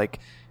expected, like...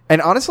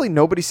 And honestly,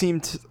 nobody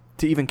seemed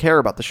to even care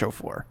about the show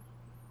floor.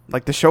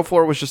 Like, the show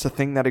floor was just a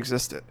thing that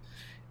existed.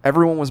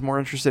 Everyone was more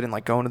interested in,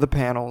 like, going to the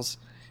panels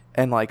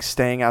and, like,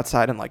 staying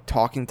outside and, like,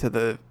 talking to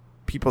the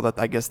people that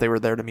I guess they were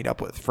there to meet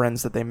up with.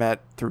 Friends that they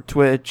met through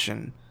Twitch.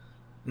 And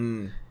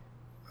if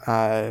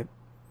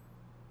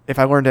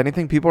I learned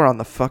anything, people are on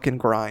the fucking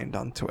grind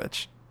on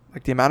Twitch.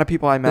 Like, the amount of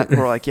people I met who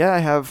were like, yeah, I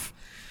have,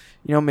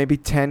 maybe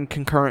 10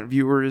 concurrent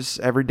viewers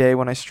every day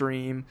when I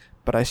stream,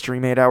 but I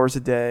stream 8 hours a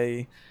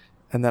day.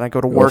 And then I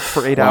go to work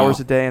for 8 hours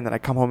a day, and then I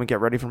come home and get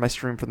ready for my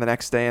stream for the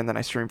next day, and then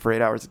I stream for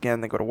 8 hours again,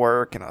 then go to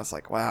work, and I was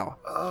like, wow.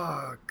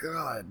 Oh,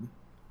 God.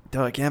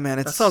 They're like, yeah, man,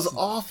 That sounds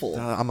awful.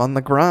 I'm on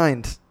the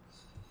grind.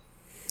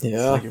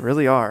 Yeah. Like, you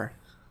really are.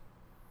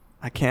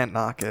 I can't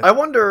knock it. I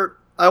wonder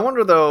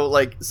though,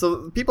 like,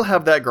 so people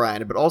have that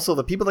grind, but also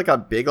the people that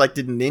got big, like,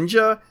 did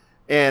Ninja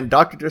and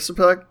Dr.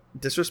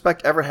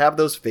 Disrespect ever have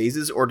those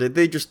phases, or did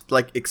they just,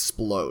 like,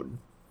 explode?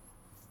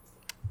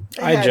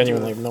 I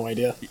genuinely have no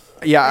idea.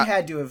 Yeah. They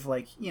had to have,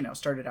 like,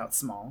 started out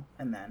small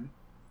and then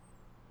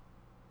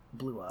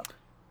blew up.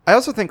 I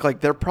also think, like,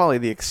 they're probably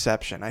the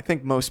exception. I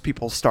think most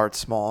people start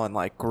small and,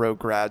 like, grow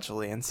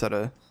gradually instead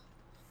of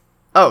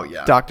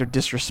Dr.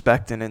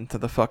 Disrespecting into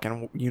the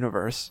fucking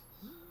universe.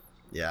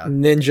 Yeah.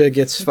 Ninja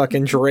gets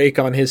fucking Drake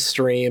on his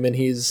stream, and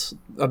he's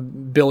a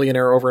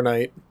billionaire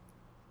overnight.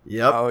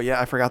 Yep. Oh,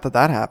 yeah, I forgot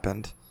that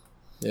happened.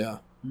 Yeah.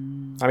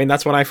 I mean,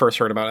 that's when I first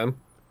heard about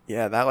him.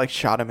 Yeah, that, like,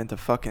 shot him into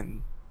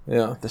fucking...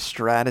 Yeah. The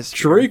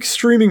stratosphere. Drake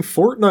streaming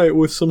Fortnite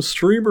with some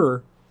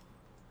streamer.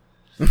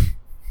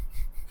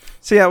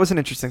 So yeah, it was an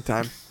interesting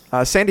time.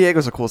 San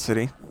Diego's a cool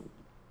city.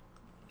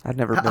 I'd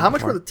never been How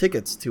much before. were the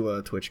tickets to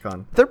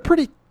TwitchCon? They're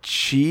pretty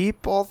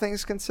cheap, all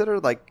things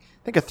considered. Like,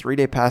 I think a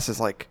 3-day pass is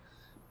like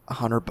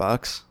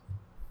 $100.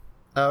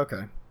 Oh,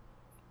 okay.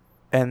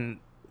 And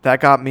that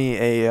got me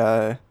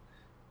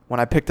when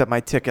I picked up my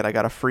ticket, I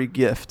got a free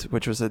gift,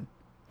 which was a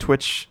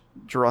Twitch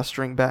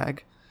drawstring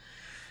bag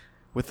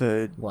with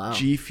a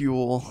G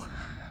Fuel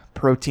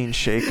protein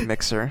shake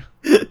mixer.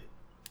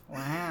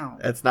 Wow.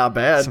 That's not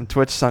bad. Some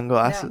Twitch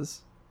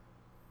sunglasses. Yeah.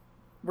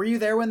 Were you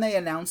there when they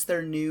announced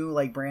their new,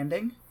 like,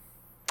 branding?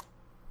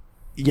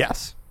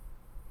 Yes.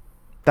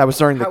 That was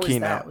during the How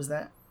keynote. Was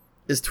that?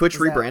 Is Twitch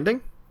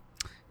rebranding?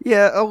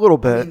 Yeah, a little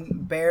bit. I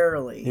mean,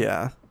 barely.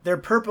 Yeah. Their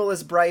purple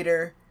is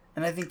brighter,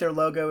 and I think their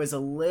logo is a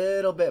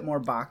little bit more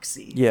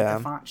boxy. Yeah.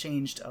 The font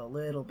changed a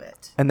little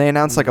bit. And they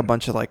announced like a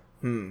bunch of like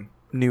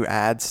new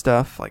ad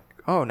stuff. Like,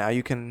 oh, now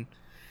you can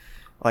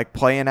like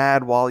play an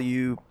ad while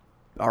you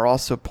are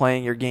also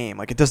playing your game.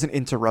 Like, it doesn't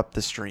interrupt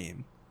the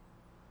stream.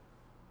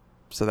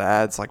 So the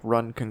ads like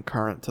run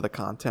concurrent to the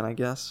content, I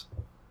guess.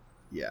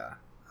 Yeah.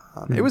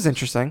 It was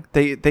interesting.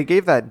 They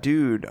gave that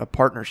dude a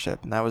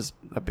partnership, and that was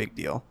a big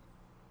deal.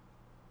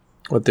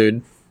 What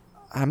dude?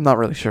 I'm not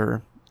really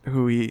sure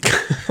who he...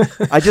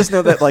 I just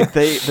know that like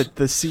the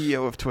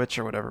CEO of Twitch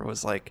or whatever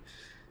was like,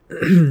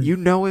 you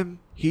know him,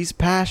 he's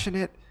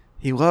passionate,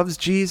 he loves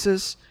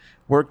Jesus,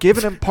 we're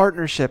giving him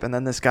partnership. And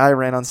then this guy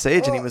ran on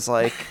stage and he was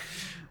like,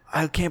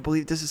 I can't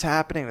believe this is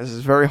happening, this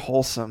is very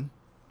wholesome.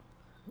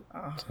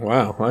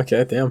 Wow,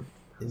 okay, damn.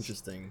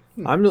 Interesting.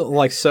 I'm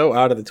like so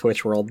out of the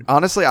Twitch world.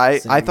 Honestly, I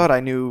thought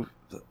I knew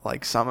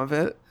like some of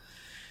it,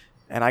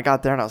 and I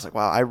got there and I was like,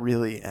 wow, I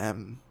really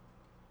am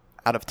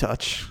out of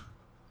touch.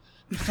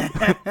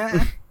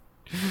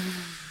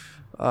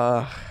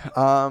 Other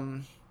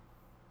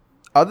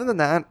than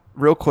that,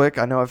 real quick,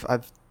 I know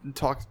I've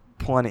talked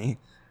plenty.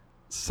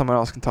 Someone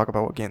else can talk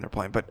about what game they're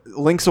playing, but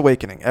Link's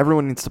Awakening,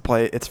 everyone needs to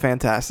play it. It's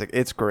fantastic.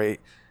 It's great.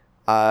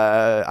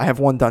 I have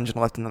one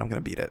dungeon left and then I'm gonna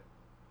beat it.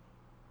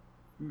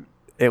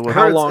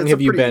 How long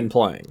have you been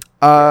playing?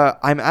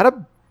 I'm at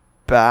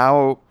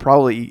about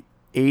probably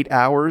 8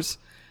 hours,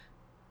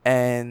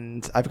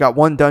 and I've got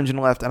one dungeon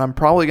left, and I'm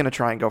probably going to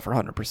try and go for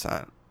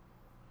 100%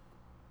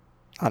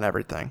 on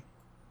everything.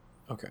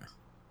 Okay.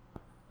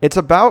 It's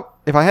about,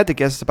 if I had to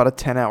guess, it's about a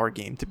 10-hour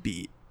game to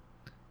beat,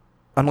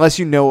 unless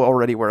you know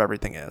already where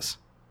everything is.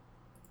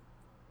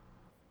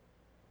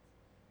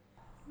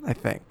 I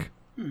think.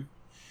 And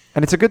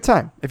it's a good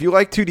time. If you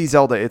like 2D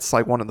Zelda, it's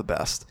like one of the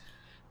best.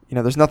 You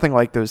know, there's nothing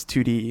like those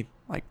 2D,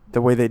 like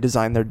the way they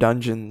design their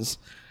dungeons,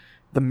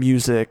 the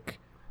music.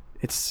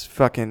 It's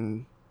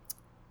fucking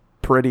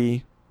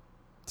pretty.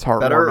 It's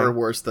heartwarming. Better or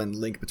worse than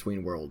Link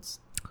Between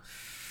Worlds?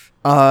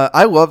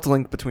 I loved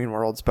Link Between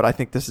Worlds, but I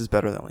think this is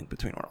better than Link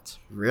Between Worlds.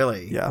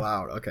 Really? Yeah.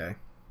 Wow. Okay.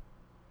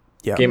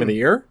 Yeah. Game of the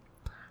year?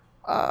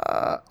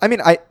 I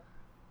mean, I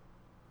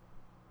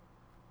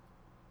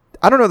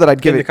don't know that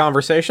I'd give In it. the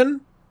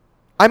conversation?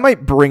 I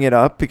might bring it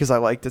up because I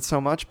liked it so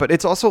much, but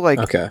it's also like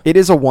Okay. it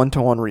is a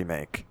 1-to-1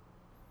 remake.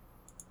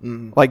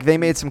 Mm. Like they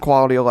made some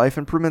quality of life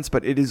improvements,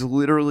 but it is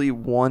literally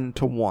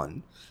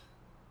 1-to-1.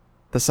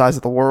 The size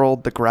of the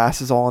world, the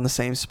grass is all in the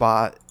same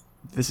spot.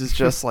 This is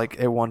just like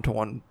a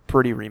 1-to-1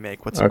 pretty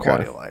remake with some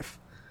quality of life.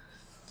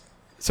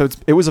 So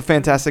it was a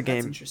fantastic That's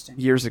game interesting.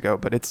 years ago,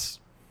 but it's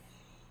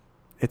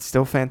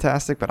still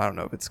fantastic, but I don't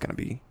know if it's going to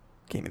be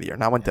game of the year.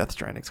 Not when Death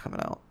Stranding's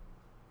coming out.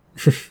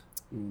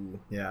 Ooh,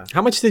 yeah.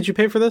 How much did you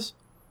pay for this?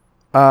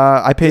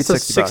 I paid It's a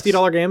 $60.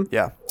 $60 game?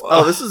 Yeah.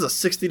 Oh, this is a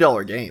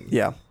 $60 game.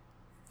 Yeah.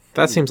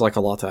 That seems like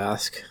a lot to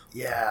ask.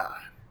 Yeah.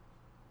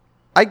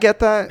 I get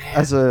that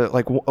as a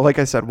like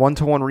I said,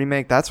 1-to-1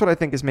 remake. That's what I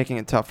think is making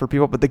it tough for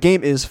people, but the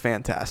game is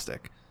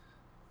fantastic.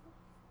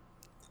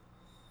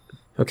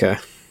 Okay.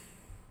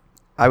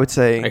 I would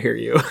say I hear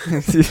you.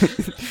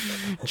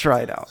 try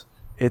it out.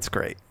 It's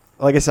great.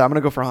 Like I said, I'm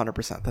going to go for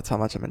 100%. That's how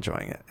much I'm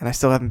enjoying it. And I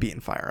still haven't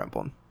beaten Fire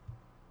Emblem.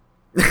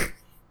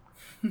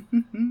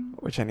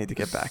 Which I need to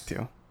get back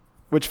to.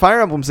 Which Fire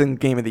Emblem's in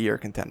Game of the Year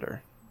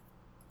contender.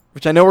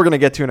 Which I know we're going to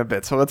get to in a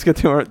bit. So let's get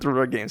through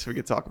our games so we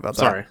can talk about that.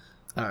 Sorry.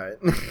 All right.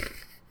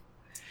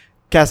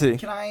 Cassidy.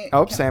 Can I?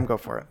 Sam, go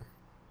for it.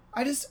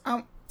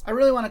 I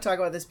really want to talk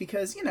about this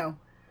because, you know,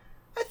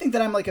 I think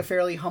that I'm like a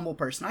fairly humble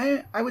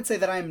person. I would say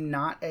that I'm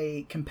not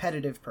a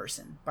competitive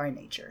person by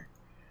nature.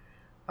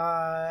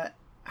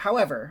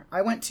 However,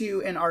 I went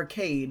to an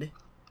arcade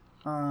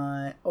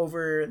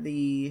over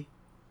the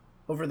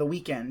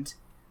weekend,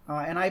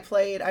 and I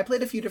played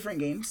a few different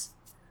games,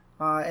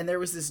 and there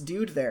was this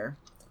dude there,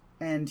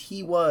 and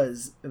he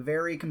was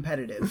very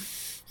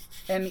competitive,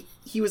 and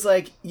he was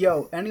like,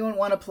 "Yo, anyone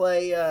want to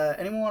play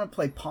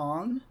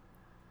Pong?"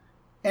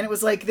 And it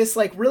was like this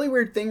like really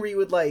weird thing where you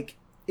would like,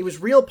 it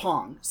was real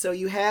Pong. So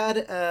you had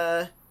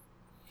there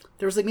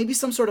was like maybe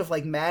some sort of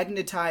like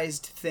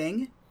magnetized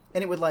thing,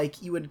 and it would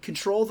like, you would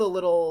control the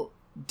little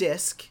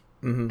disc,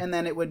 and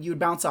then you would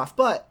bounce off.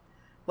 But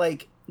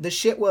like the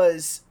shit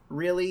was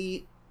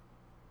really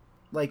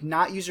like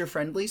not user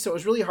friendly, so it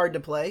was really hard to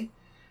play.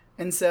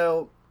 And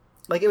so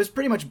like it was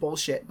pretty much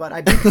bullshit. But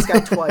I beat this guy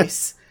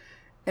twice,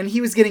 and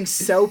he was getting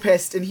so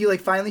pissed. And he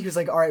like finally he was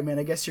like, "All right, man,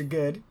 I guess you're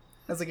good."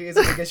 I was like,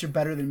 I guess you're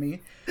better than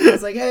me. I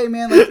was like, "Hey,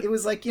 man, like it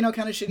was like, you know,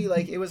 kind of shitty.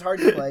 Like it was hard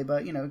to play,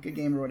 but you know, good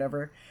game or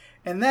whatever."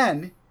 And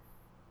then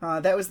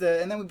and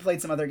then we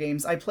played some other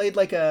games. I played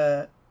like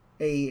a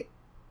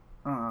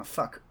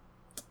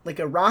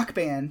rock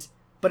band,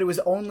 but it was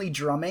only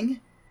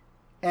drumming.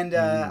 And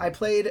I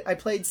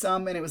played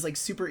some, and it was like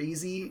super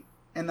easy.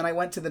 And then I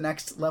went to the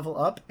next level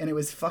up, and it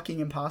was fucking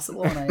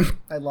impossible. And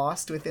I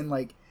lost within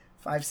like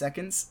 5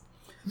 seconds.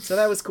 So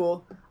that was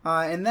cool.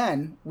 And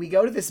then we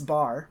go to this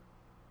bar.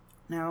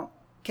 Now,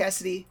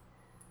 Cassidy,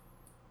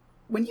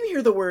 when you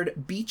hear the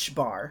word beach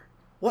bar,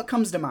 what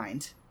comes to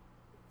mind?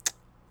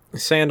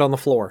 Sand on the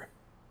floor.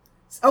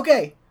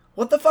 Okay,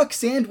 what the fuck?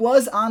 Sand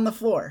was on the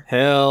floor.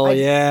 Hell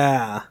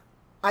yeah.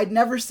 I'd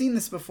never seen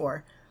this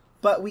before.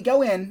 But we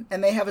go in,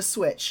 and they have a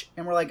Switch,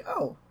 and we're like,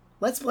 oh,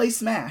 let's play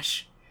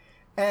Smash.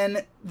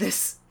 And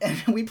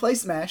we play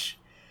Smash.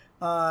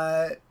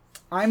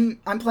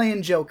 I'm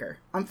playing Joker.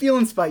 I'm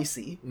feeling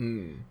spicy.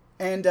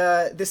 And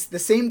the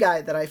same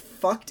guy that I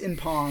fucked in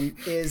Pong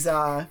is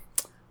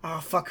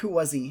who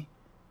was he?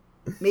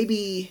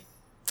 Maybe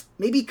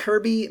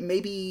Kirby,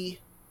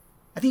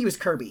 I think he was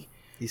Kirby.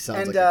 He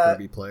sounds like a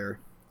Kirby player.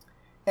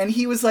 And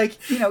he was like,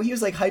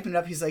 hyping it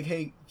up. He's like,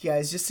 "Hey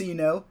guys, just so you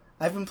know,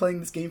 I've been playing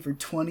this game for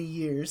 20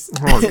 years."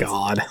 Oh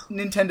god.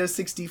 Nintendo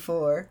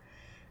 64.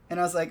 And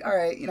I was like, "All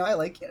right, you know, I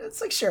like it."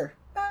 It's like, "Sure.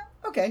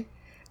 Okay."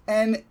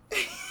 And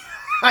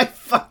I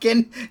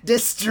fucking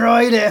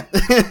destroyed him.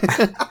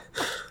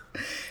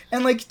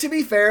 And like, to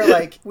be fair,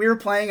 like we were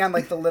playing on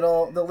like the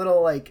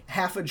little like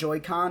half a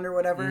Joy-Con or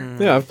whatever.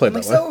 Yeah, I've played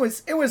And, that like, way.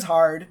 so it was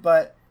hard,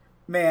 but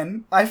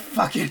man, I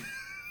fucking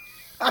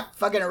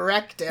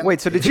wrecked him.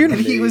 Wait, so did you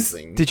And he was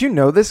did you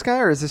know this guy,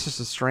 or is this just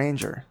a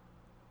stranger?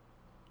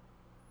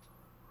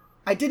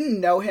 I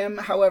didn't know him,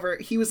 however,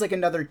 he was like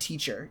another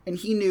teacher, and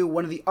he knew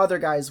one of the other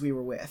guys we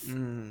were with.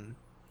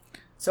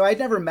 So I'd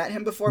never met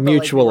him before.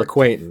 Mutual but, like,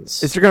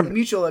 acquaintance. Is there gonna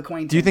mutual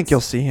acquaintance. Do you think you'll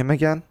see him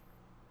again?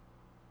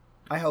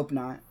 I hope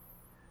not.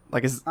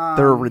 Like, is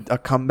there a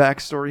comeback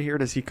story here?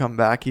 Does he come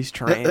back? He's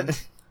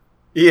trained.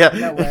 Yeah.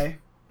 No way.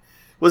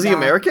 Was he Nah,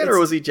 American or it's-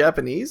 was he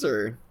Japanese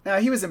or? No,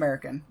 he was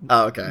American.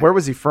 Oh, okay. Where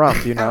was he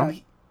from? Do you I don't know? know.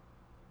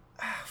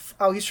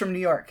 Oh, he's from New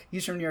York.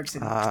 He's from New York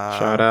City.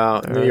 Shout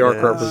out. there New it York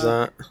is.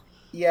 represent.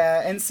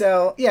 Yeah, and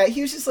so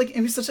he was just like, he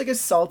was such like a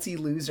salty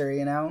loser,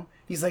 you know.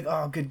 He's like,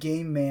 "Oh, good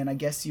game, man. I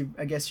guess you're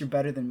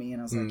better than me."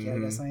 And I was like, "Yeah, I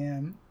guess I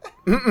am."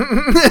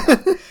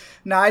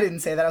 No, I didn't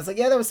say that. I was like,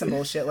 "Yeah, that was some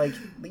bullshit." Like,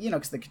 you know,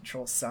 because the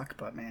controls suck.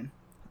 But man,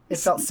 it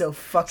felt so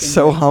fucking.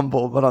 So good.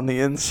 humble, but on the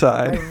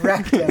inside. I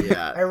wrecked him.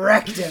 Yeah. I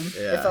wrecked him.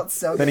 Yeah. It felt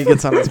so. Then he good.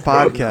 gets on his He's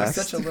podcast.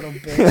 such a little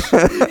bitch.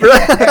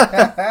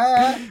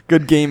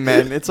 Good game,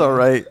 man. It's all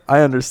right.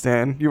 I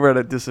understand. You were at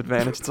a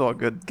disadvantage. It's all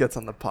good. Gets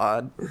on the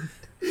pod.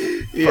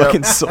 Yeah.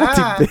 Fucking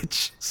salty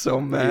bitch. So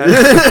mad.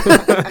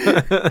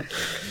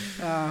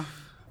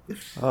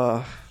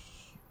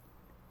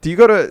 Do you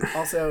go to?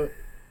 Also,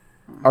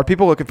 Are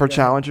people looking for Yeah.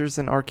 challengers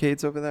in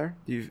arcades over there?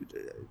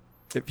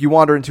 If you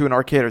wander into an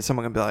arcade, is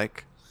someone gonna be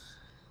like,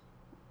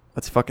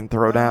 "Let's fucking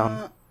throw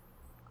down"?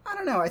 I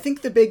don't know. I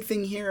think the big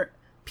thing here,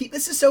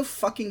 this is so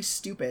fucking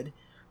stupid.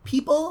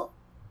 People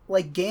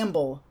like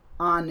gamble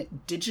on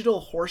digital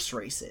horse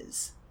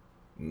races,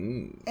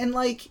 and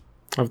like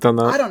I've done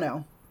that. I don't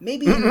know.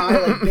 Maybe in my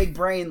like big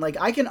brain, like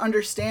I can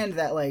understand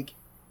that like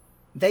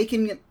they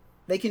can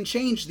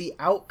change the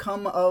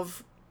outcome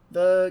of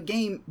the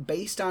game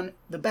based on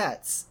the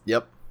bets.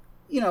 Yep.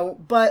 You know,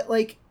 but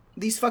like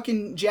these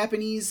fucking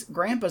Japanese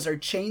grandpas are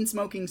chain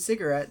smoking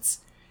cigarettes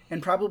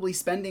and probably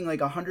spending like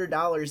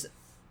 $100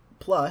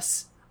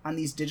 plus on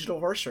these digital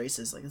horse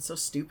races. Like, it's so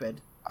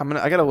stupid. I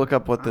gotta look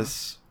up what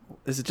this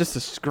is. It just a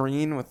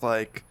screen with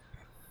like?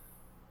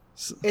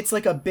 It's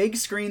like a big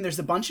screen. There's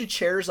a bunch of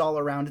chairs all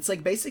around. It's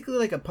like basically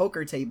like a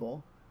poker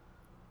table,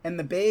 and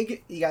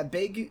you got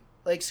big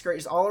like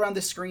screens all around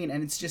the screen,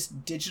 and it's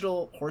just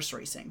digital horse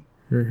racing.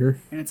 Mm-hmm.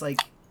 And it's like,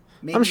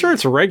 maybe... I'm sure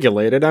it's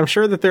regulated. I'm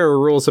sure that there are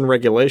rules and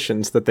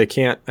regulations that they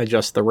can't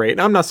adjust the rate.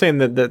 And I'm not saying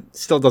that that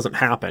still doesn't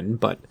happen,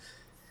 but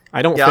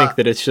I don't think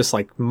that it's just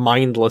like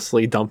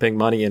mindlessly dumping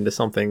money into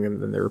something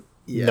and then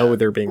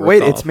they're being ripped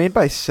Wait, off. it's made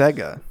by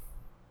Sega.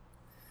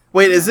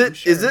 Wait, is I'm it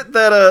sure. is it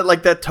that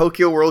like that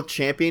Tokyo World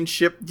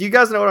Championship? Do you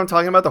guys know what I'm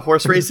talking about? The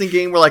horse racing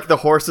game where like the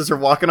horses are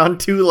walking on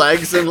two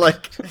legs and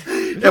like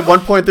at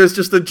one point there's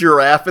just a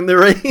giraffe in the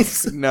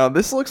race. No,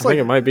 this looks I think like.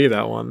 it might be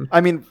that one.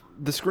 I mean,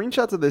 the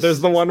screenshots of this. There's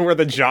the one where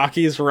the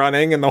jockey's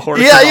running and the horse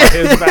Yeah, is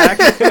on his back.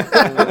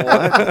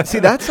 What? See,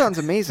 that sounds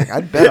amazing.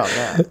 I'd bet on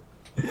that.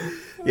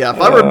 Yeah,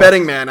 if I were a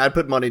betting man, I'd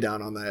put money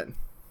down on that.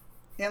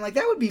 And like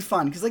that would be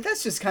fun because like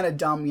that's just kind of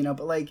dumb, you know.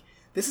 But like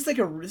this is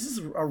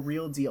a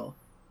real deal.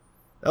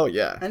 Oh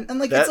yeah, And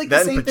like That- it's like the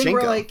that and same thing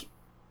where pachinko. like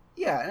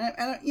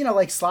and you know,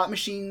 like slot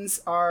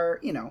machines are,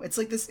 you know, it's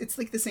like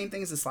the same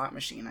thing as a slot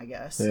machine, I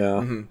guess. Yeah.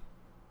 Mhm.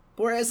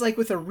 Whereas like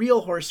with a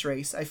real horse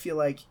race, I feel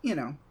like, you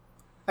know,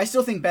 I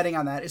still think betting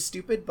on that is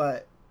stupid,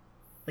 but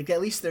like at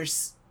least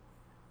there's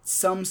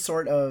some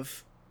sort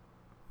of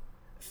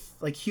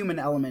like human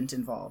element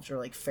involved or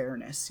like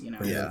fairness, you know.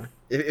 Yeah.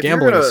 If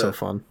Gambling you're is gonna, so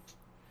fun.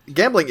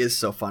 Gambling is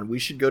so fun. We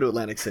should go to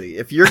Atlantic City.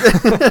 If you're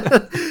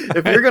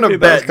if you're gonna That was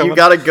bet, you coming.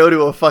 got to go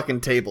to a fucking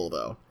table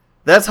though.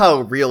 That's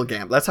how real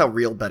That's how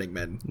real betting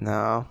men.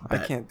 No, I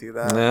Bet. can't do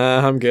that.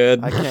 Nah, I'm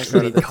good. I can't You go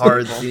to need the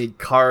cards. table. You need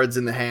cards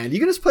in the hand. You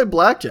can just play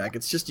blackjack.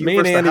 It's just you Me and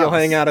versus the Andy will house.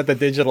 hang out at the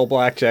digital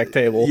blackjack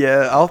table.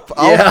 Yeah, I'll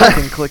Yeah.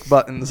 fucking click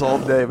buttons all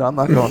day, but I'm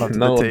not going up to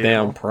No the table.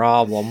 damn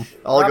problem.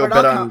 I'll go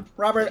bet on.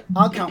 Robert,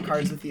 I'll count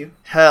cards with you.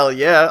 Hell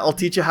yeah! I'll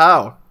teach you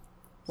how.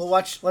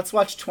 Let's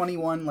watch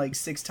 21 like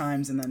 6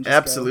 times and then just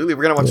Absolutely,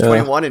 we're gonna watch Yeah.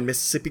 21 in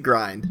Mississippi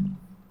Grind.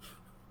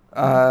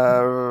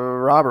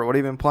 Robert, what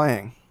have you been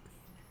playing?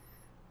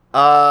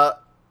 Not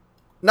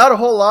a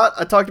whole lot.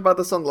 I talked about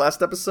this on the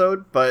last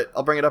episode, but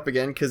I'll bring it up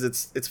again because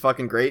it's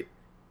fucking great.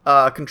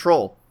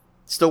 Control.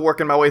 Still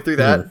working my way through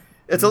that.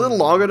 It's a little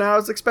longer than I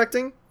was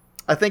expecting.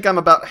 I think I'm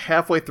about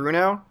halfway through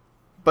now,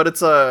 but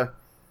it's a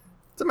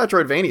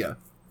Metroidvania.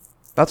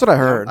 That's what I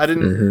heard. I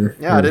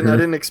didn't. I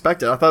didn't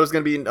expect it. I thought it was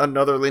gonna be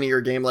another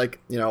linear game like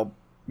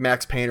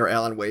Max Payne or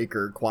Alan Wake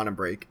or Quantum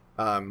Break.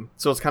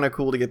 So it's kind of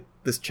cool to get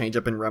this change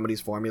up in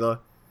Remedy's formula.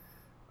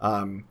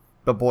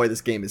 But boy, this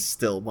game is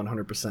still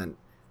 100%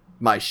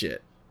 my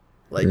shit.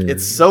 Like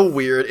it's so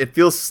weird. It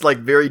feels like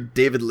very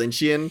David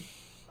Lynchian.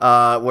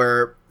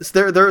 Where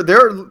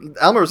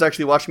Alma was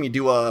actually watching me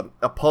do a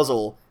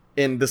puzzle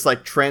in this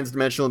like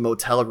trans-dimensional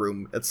motel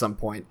room at some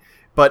point,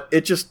 but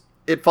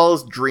it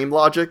follows dream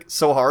logic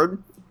so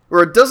hard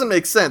where it doesn't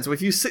make sense.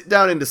 If you sit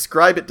down and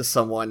describe it to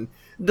someone,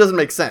 it doesn't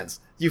make sense.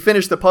 You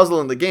finish the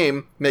puzzle in the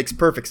game, makes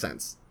perfect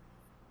sense.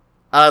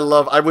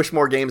 I wish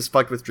more games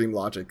fucked with dream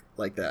logic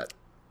like that.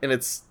 And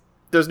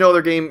there's no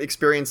other game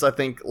experience I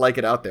think like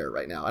it out there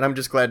right now, and I'm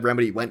just glad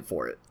Remedy went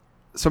for it.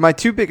 So my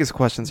two biggest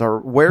questions are: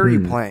 where are you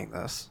playing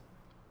this?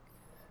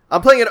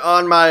 I'm playing it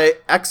on my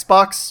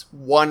Xbox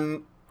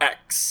One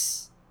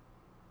X.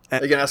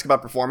 Are you gonna ask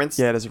about performance?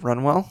 Yeah, does it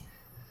run well?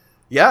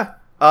 Yeah.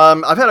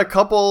 I've had a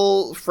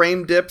couple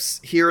frame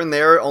dips here and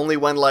there, only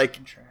when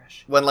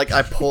trash.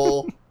 I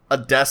pull a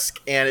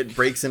desk and it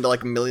breaks into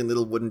like a million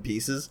little wooden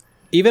pieces.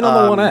 Even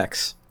on the One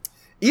X.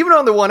 Even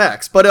on the One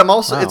X, but I'm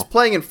also Wow. it's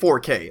playing in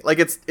 4K. Like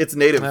it's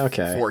native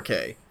Okay.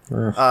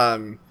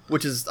 4K.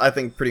 Which is I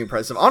think pretty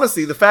impressive.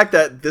 Honestly, the fact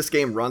that this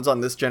game runs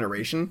on this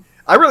generation,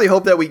 I really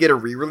hope that we get a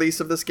re-release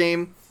of this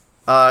game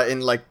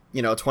in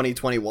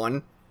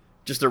 2021,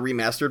 just a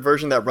remastered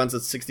version that runs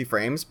at 60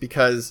 frames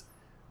because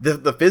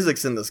the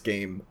physics in this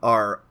game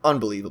are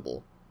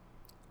unbelievable.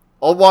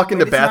 I'll walk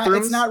into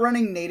bathrooms. It's not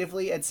running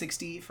natively at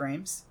 60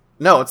 frames.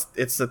 No,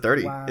 it's the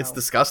 30. Wow. It's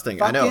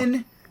disgusting. I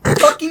know.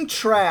 Fucking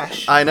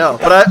trash. I know,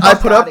 but I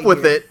put up outta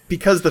with here. it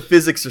because the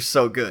physics are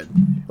so good.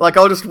 Like,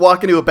 I'll just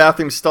walk into a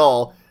bathroom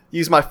stall,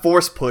 use my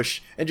force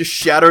push, and just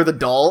shatter the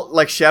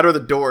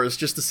doors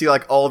just to see,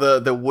 like, all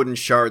the wooden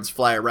shards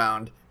fly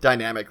around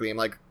dynamically. I'm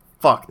like,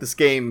 fuck, this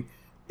game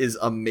is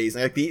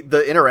amazing. Like,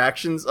 the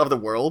interactions of the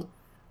world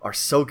are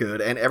so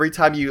good. And every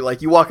time you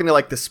walk into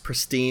like this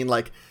pristine,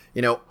 like,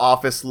 you know,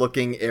 office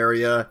looking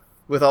area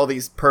with all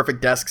these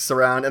perfect desks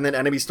around, and then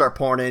enemies start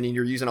pouring in and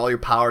you're using all your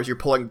powers, you're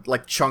pulling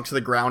like chunks of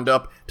the ground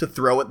up to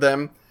throw at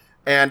them.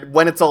 And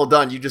when it's all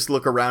done, you just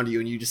look around you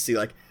and you just see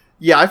like,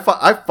 yeah, I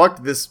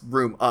fucked this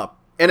room up.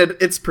 And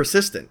it's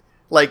persistent.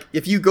 Like,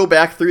 if you go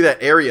back through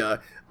that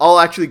area, I'll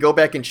actually go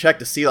back and check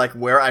to see like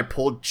where I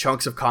pulled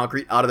chunks of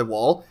concrete out of the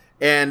wall,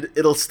 and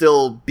it'll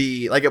still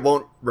be like, it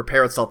won't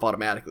repair itself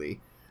automatically.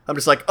 I'm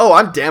just like, oh,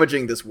 I'm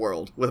damaging this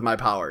world with my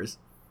powers.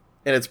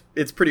 And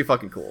it's pretty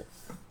fucking cool.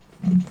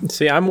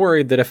 See, I'm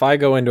worried that if I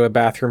go into a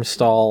bathroom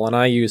stall and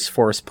I use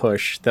force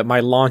push, that my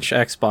launch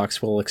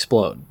Xbox will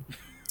explode.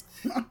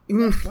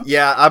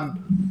 Yeah,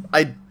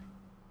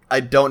 I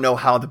don't know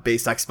how the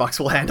base Xbox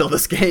will handle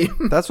this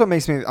game. That's what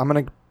makes me... I'm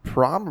going to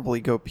probably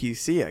go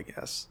PC, I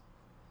guess.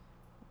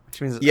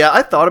 Which means... Yeah,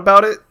 I thought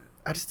about it.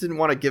 I just didn't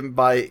want to give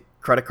my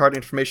credit card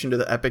information to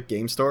the Epic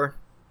Game Store.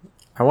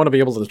 I want to be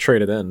able to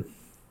trade it in.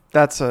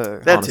 That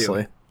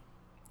honestly. too.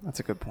 That's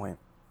a good point.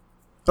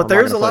 But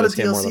there's a lot of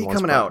DLC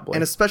coming out,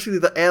 and especially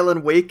the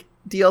Alan Wake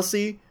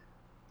DLC.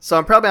 So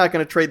I'm probably not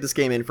going to trade this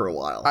game in for a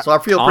while. So I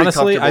feel pretty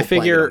honestly,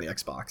 comfortable playing it on the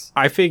Xbox.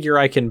 I figure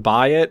I can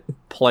buy it,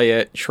 play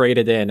it, trade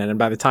it in, and then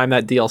by the time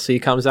that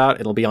DLC comes out,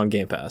 it'll be on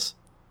Game Pass.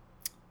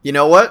 You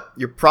know what?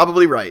 You're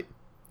probably right.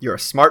 You're a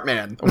smart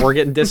man. We're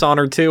getting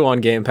Dishonored 2 on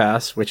Game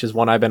Pass, which is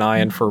one I've been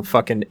eyeing for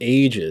fucking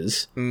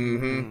ages.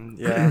 Mm-hmm.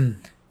 Yeah.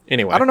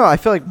 Anyway. I don't know. I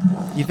feel like...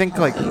 You think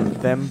like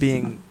them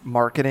being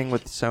marketing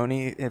with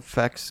Sony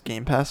affects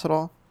Game Pass at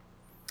all?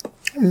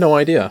 No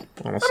idea,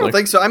 honestly. I don't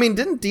think so. I mean,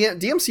 didn't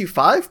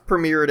DMC5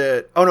 premiered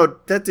at... Oh, no,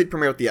 that did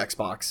premiere at the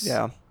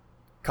Xbox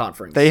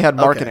conference. They had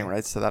marketing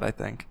rights to that, I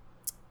think.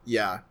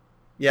 Yeah.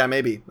 Yeah,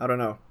 maybe. I don't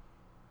know.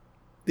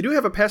 They do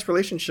have a past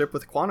relationship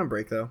with Quantum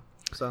Break, though.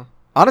 So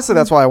honestly,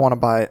 that's why I want to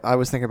buy... I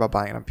was thinking about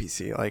buying it on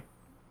PC. Like,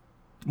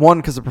 one,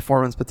 because of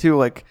performance, but two,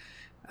 like,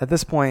 at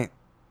this point,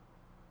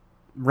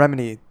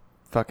 Remedy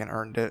fucking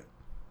earned it.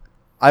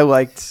 I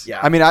liked... Yeah.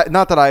 I mean,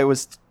 not that I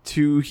was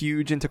too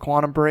huge into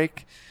Quantum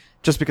Break,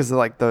 just because of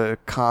like the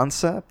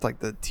concept, like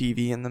the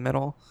TV in the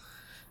middle.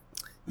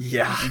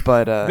 Yeah.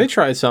 But they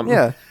tried something.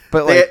 Yeah.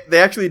 But like they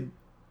actually...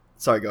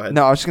 Sorry, go ahead.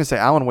 No, I was just going to say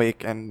Alan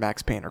Wake and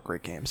Max Payne are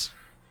great games.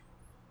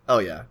 Oh,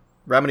 yeah.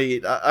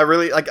 Remedy, I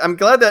really... like. I'm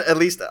glad that at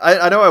least...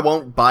 I know I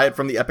won't buy it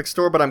from the Epic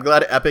Store, but I'm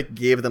glad Epic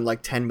gave them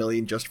like $10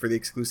 million just for the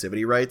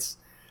exclusivity rights.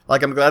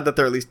 Like, I'm glad that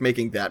they're at least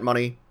making that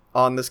money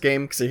on this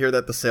game, because I hear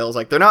that the sales,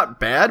 like, they're not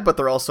bad, but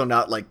they're also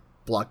not like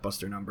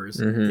blockbuster numbers.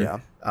 Mm-hmm. Yeah.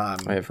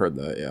 I have heard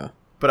that, yeah.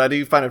 But I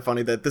do find it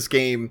funny that this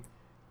game,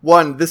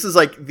 one, this is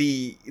like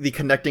the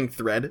connecting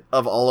thread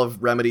of all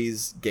of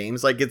Remedy's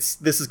games. Like,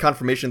 this is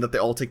confirmation that they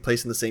all take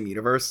place in the same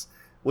universe,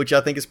 which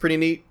I think is pretty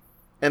neat.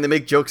 And they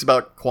make jokes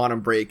about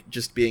Quantum Break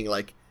just being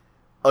like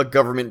a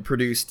government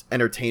produced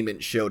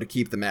entertainment show to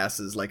keep the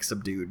masses like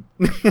subdued.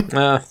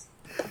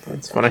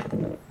 That's funny.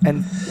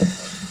 And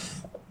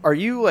are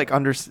you like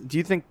are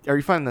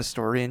you finding the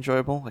story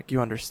enjoyable? Like,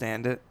 you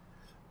understand it?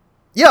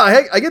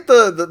 Yeah, I get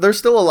the there's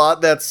still a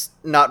lot that's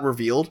not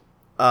revealed.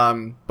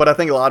 But I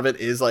think a lot of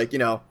it is like, you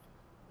know,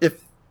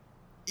 if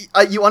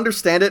you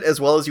understand it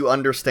as well as you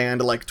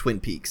understand like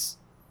Twin Peaks,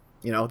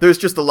 you know, there's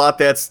just a lot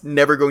that's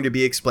never going to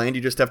be explained.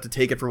 You just have to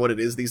take it for what it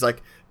is. These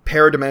like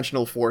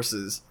paradimensional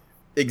forces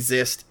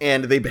exist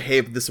and they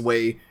behave this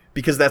way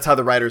because that's how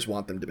the writers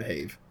want them to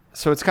behave.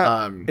 So it's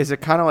kind of, is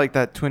it kind of like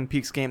that Twin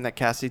Peaks game that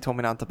Cassie told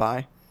me not to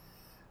buy?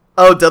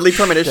 Oh, Deadly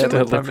Premonition?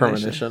 Deadly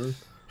Premonition.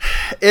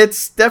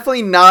 It's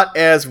definitely not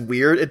as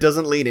weird. It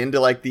doesn't lean into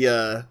like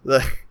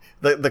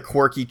the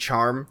quirky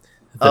charm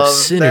The of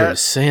Sinner's that.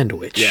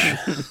 Sandwich.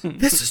 Yeah.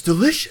 This is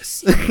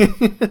delicious.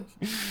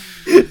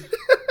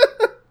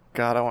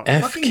 God, I want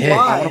FK.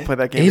 I want to play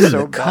that game Even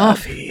so the bad.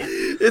 coffee.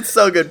 It's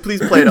so good. Please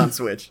play it on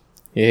Switch.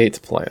 You hate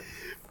to play it.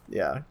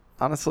 Yeah.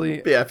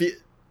 Honestly, But yeah,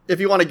 if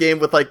you want a game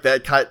with like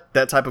that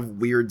type of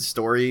weird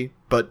story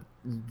but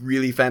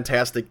really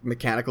fantastic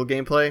mechanical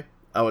gameplay,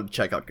 I would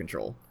check out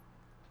Control.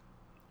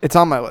 it's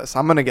on my list.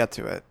 I'm gonna get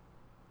to it.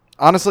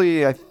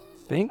 Honestly, I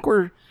think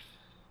we're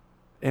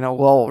in a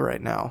lull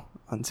right now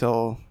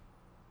until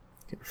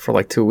For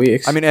like 2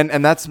 weeks. I mean,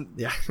 and that's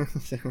Yeah.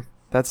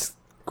 that's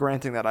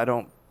granting that I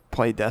don't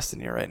play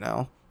Destiny right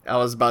now, I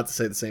was about to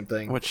say the same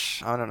thing.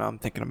 which I don't know. I'm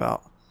thinking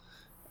about,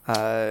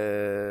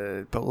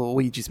 but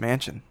Luigi's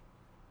Mansion.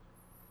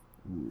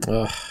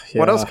 Ugh,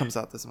 What yeah. else comes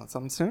out this month?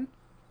 Something soon?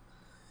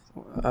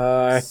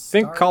 I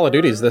think Call of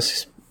Duty's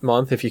this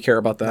month. If you care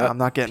about that, No, I'm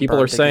not getting People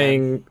are burnt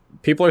again.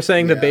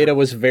 saying the Yeah. beta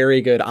was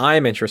very good.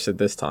 I'm interested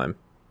this time.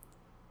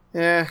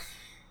 Yeah.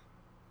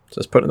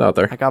 Just putting it out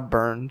there. I got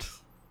burned.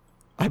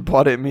 I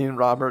bought it. Me and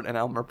Robert and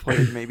Elmer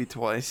played maybe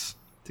twice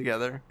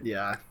together.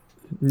 Yeah.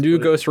 New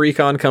Ghost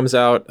Recon comes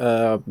out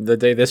the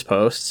day this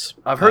posts.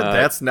 I've heard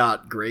that's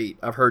not great.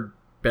 I've heard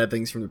bad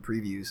things from the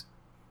previews.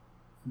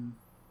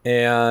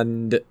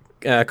 And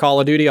Call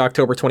of Duty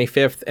October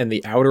 25th and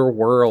The Outer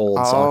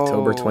Worlds Oh.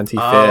 October 25th.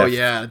 Oh,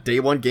 yeah. Day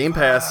one Game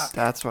Pass.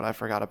 That's what I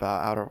forgot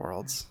about. Outer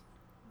Worlds.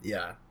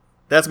 Yeah.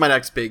 That's my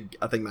next big.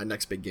 I think my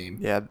next big game.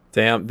 Yeah.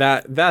 Damn,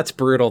 that's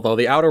brutal though.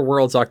 The Outer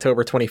Worlds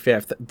October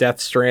 25th,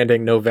 Death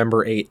Stranding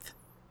November 8th.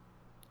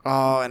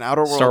 Oh, and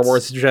Outer Worlds.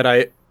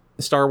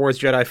 Star Wars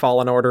Jedi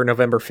Fallen Order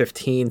November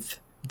 15th.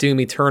 Doom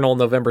Eternal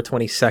November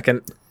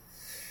 22nd.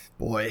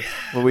 Boy,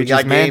 Luigi's we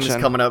got Mansion.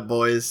 games coming up,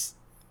 boys.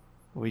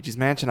 Luigi's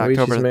Mansion, Luigi's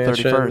October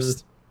Mansion.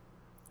 31st.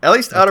 At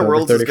least Outer October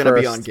Worlds is going to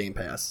be 31st. on Game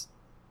Pass.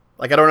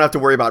 Like, I don't have to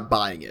worry about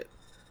buying it.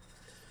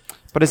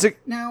 But is it?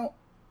 Now,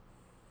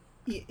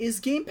 is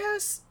Game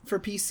Pass for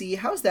PC?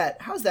 How's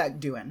that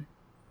doing?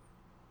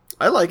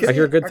 I like it. I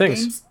hear good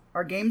things.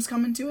 Are games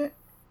coming to it?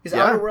 Is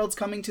Yeah. Outer Worlds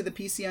coming to the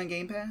PC on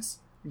Game Pass?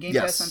 Game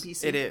Yes. Pass on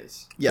PC? It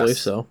is. I Yes. believe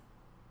so.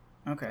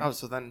 Okay. Oh,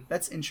 so then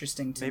That's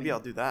interesting to maybe me. I'll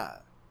do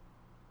that.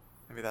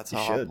 Maybe that's You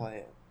how I'll should. play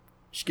it.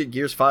 You should get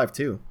Gears 5,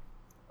 too.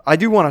 I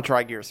do want to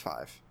try Gears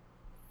 5.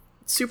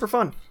 It's super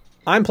fun.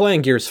 I'm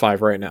playing Gears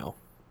 5 right now.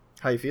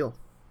 How you feel?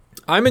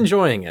 I'm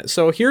enjoying it.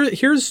 So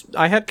here's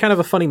I had kind of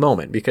a funny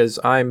moment because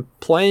I'm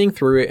playing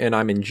through it and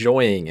I'm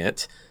enjoying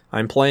it.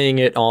 I'm playing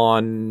it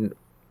on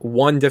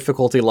one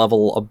difficulty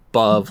level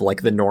above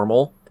like the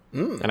normal.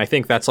 And I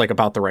think that's like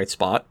about the right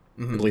spot,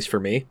 at least for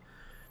me.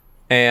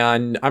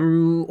 And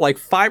I'm like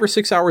 5 or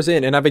 6 hours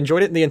in and I've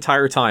enjoyed it the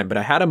entire time, but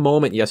I had a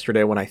moment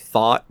yesterday when I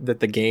thought that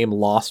the game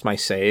lost my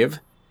save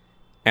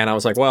and I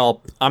was like,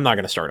 well, I'm not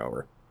going to start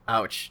over.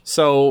 Ouch.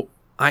 So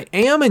I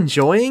am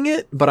enjoying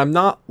it, but I'm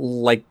not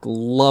like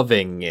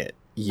loving it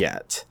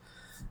yet.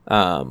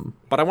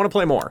 But I want to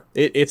play more.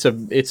 It's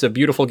a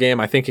beautiful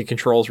game. I think it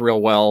controls real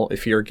well.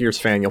 If you're a Gears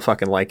fan, you'll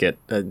fucking like it.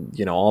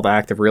 All the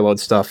active reload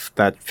stuff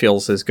that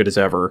feels as good as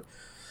ever.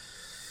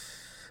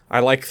 I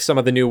like some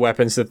of the new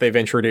weapons that they've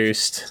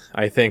introduced.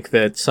 I think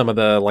that some of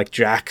the like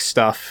Jack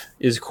stuff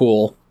is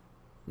cool.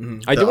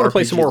 I do want to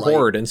play some more RPG light.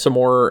 Horde and some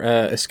more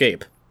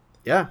Escape.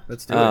 Yeah,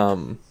 let's do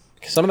it.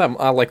 Some of them,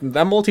 like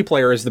that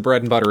multiplayer is the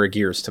bread and butter of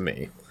Gears to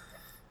me.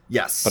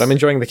 Yes. But I'm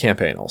enjoying the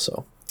campaign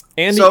also.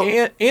 Andy, So-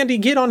 Andy,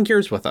 get on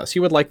Gears with us.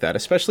 You would like that,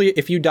 especially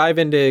if you dive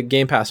into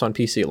Game Pass on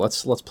PC.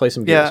 Let's play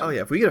some Gears. Yeah. Oh,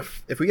 yeah. If we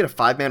get a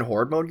 5-man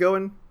Horde mode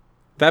going,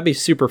 That'd be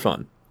super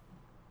fun.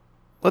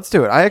 Let's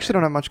do it. I actually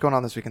don't have much going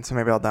on this weekend, so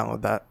maybe I'll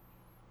download that.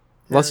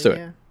 Let's do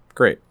yeah. it.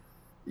 Great.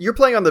 You're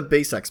playing on the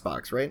base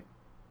Xbox, right?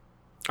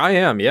 I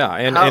am, yeah.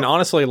 And How-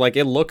 honestly, like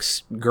it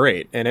looks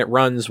great and it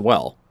runs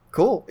well.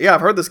 Cool. Yeah,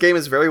 I've heard this game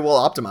is very well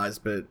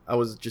optimized, but I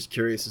was just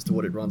curious as to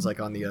what it runs like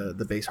on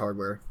the base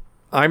hardware.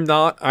 I'm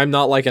not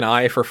like an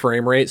eye for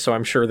frame rate, so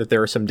I'm sure that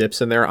there are some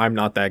dips in there. I'm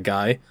not that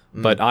guy,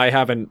 but I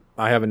haven't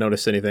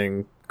noticed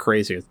anything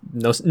crazy.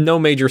 No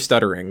major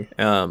stuttering.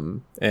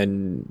 And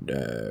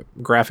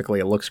graphically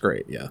it looks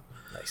great. Yeah.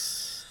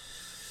 Nice.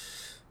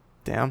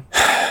 Damn.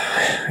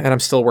 And I'm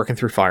still working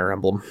through Fire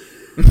Emblem.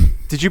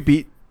 Did you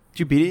beat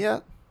it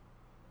yet?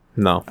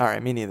 No. All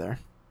right, me neither.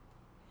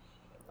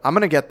 I'm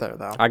gonna get there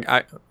though.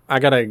 I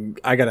got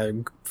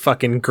a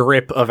fucking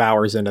grip of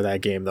hours into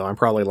that game though. I'm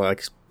probably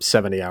like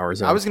 70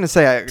 hours in. I was gonna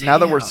say now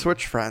that we're Damn.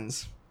 Switch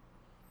friends,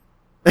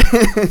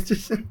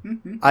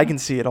 I can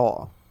see it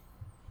all.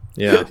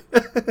 Yeah.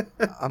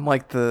 I'm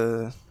like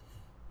the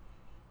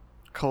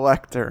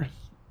collector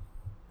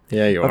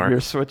Yeah, you of are.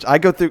 your Switch. I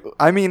go through.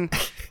 I mean,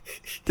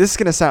 this is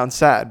gonna sound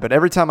sad, but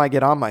every time I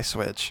get on my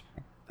Switch,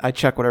 I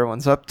check what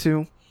everyone's up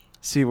to,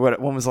 see when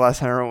was the last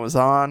time everyone was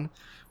on,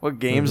 what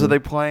games are they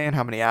playing,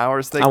 how many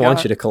hours they I got.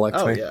 want you to collect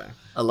Oh, me. yeah.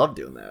 I love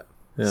doing that.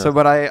 Yeah. So,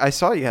 but I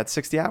saw you had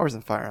 60 hours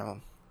in Fire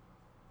Emblem.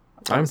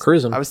 I'm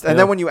cruising. And Yeah.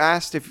 then when you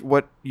asked if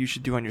what you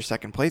should do on your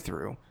second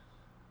playthrough,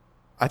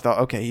 I thought,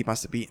 okay, he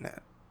must have beaten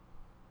it.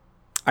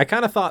 I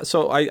kind of thought,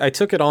 so I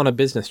took it on a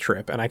business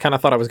trip, and I kind of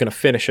thought I was going to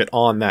finish it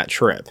on that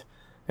trip.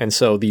 And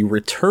so the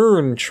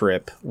return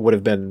trip would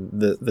have been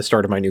the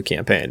start of my new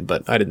campaign,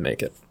 but I didn't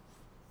make it.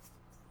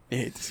 I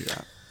hate to see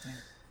that.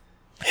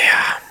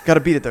 Yeah. Got to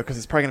beat it though, because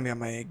it's probably gonna be on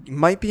my.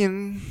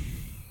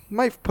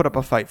 Might put up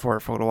a fight for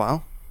it for a little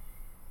while.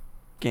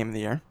 Game of the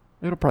year.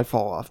 It'll probably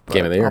fall off. But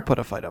Game of the year. I'll put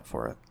a fight up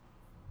for it.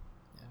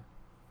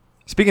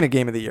 Speaking of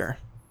game of the year,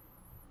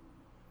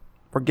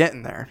 we're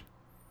getting there.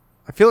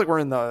 I feel like we're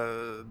in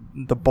the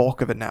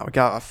bulk of it now. We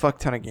got a fuck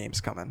ton of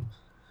games coming.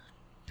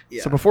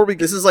 Yeah. So before we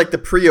This is like the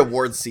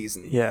pre-award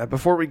season.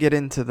 before we get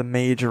into the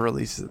major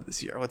releases of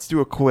this year, let's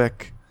do a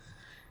quick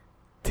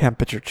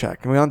temperature check.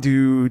 And we want to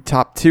do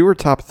top 2 or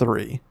top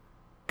 3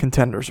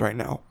 contenders right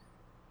now.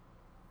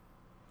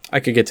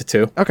 I could get to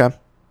 2. Okay,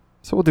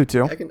 so we'll do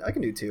 2. I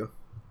can do 2.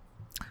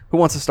 Who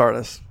wants to start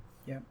us?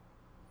 Yep.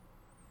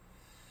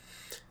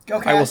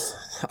 Go, Cass.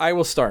 I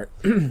will start.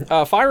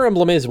 Fire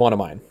Emblem is one of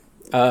mine.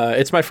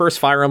 It's my first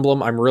Fire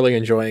Emblem. I'm really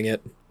enjoying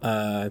it.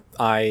 I'm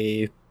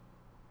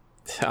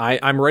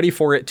ready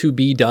for it to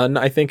be done,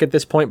 I think, at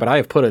this point, but I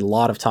have put a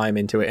lot of time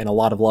into it and a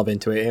lot of love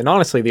into it. And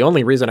honestly, the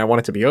only reason I want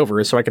it to be over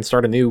is so I can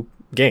start a new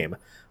game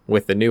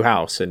with the new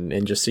house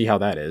and just see how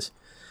that is.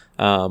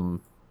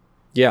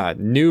 Yeah,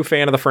 new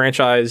fan of the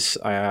franchise.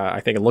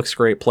 I think it looks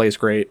great, plays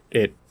great.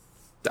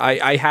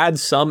 I had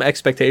some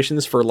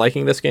expectations for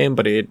liking this game,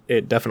 but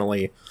it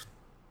definitely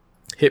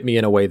hit me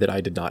in a way that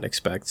I did not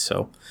expect.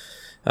 So,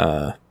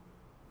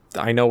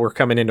 I know we're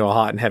coming into a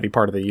hot and heavy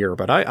part of the year,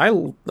 but I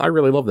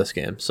really love this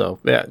game. So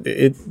yeah,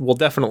 it will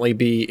definitely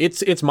be.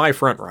 It's my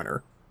front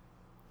runner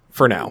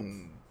for now.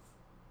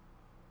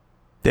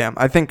 Damn,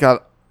 I think I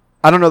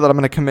don't know that I'm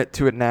going to commit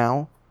to it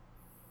now,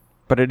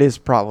 but it is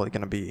probably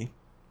going to be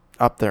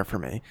up there for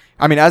me.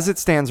 I mean, as it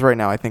stands right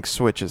now, I think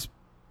Switch is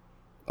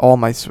all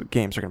my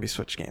games are going to be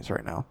Switch games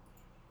right now.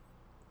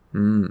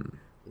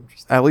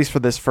 At least for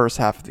this first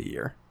half of the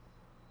year.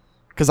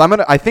 Because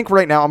I think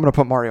right now I'm gonna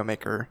put Mario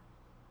Maker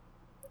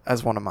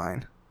as one of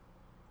mine.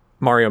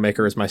 Mario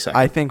Maker is my second.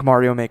 I think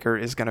Mario Maker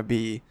is gonna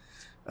be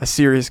a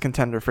serious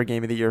contender for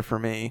Game of the Year for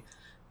me.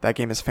 That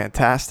game is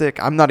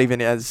fantastic. I'm not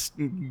even as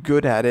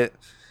good at it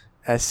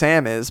as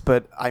Sam is,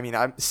 but I mean,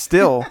 I'm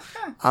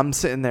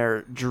sitting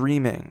there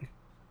dreaming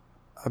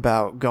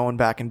about going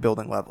back and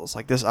building levels.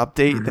 Like this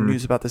update, the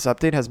news about this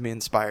update has me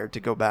inspired to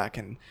go back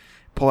and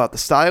pull out the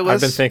stylus.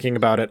 I've been thinking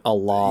about it a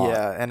lot.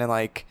 Yeah, and then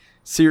like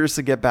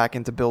seriously get back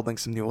into building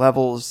some new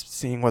levels,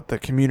 seeing what the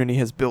community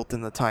has built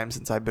in the time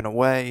since I've been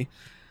away.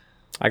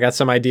 I got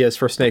some ideas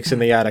for Snakes in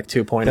the Attic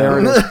 2.0. There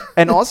it is.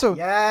 And also,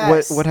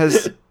 Yes. what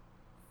has,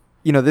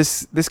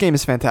 this game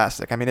is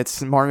fantastic. I mean,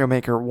 it's Mario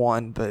Maker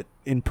 1, but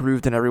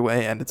improved in every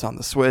way, and it's on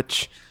the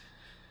Switch.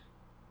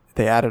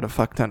 They added a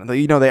fuck ton.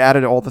 They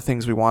added all the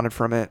things we wanted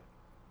from it.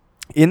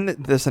 In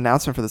this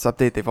announcement for this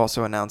update, they've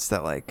also announced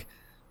that like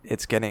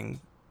it's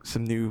getting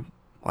some new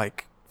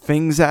like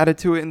things added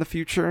to it in the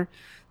future.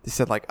 They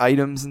said like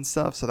items and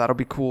stuff, so that'll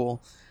be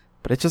cool.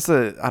 But it's just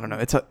I don't know,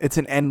 it's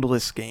an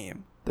endless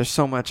game. There's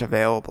so much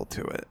available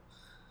to it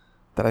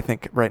that I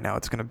think right now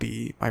it's going to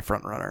be my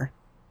front runner.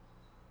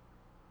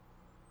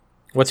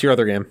 What's your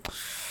other game?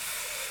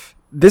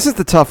 This is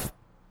the tough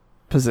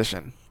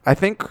position. I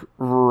think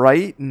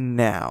right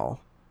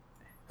now,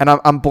 and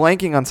I'm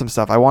blanking on some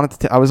stuff. I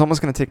was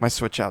almost going to take my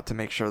Switch out to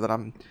make sure that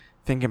I'm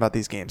thinking about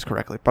these games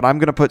correctly, but I'm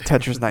going to put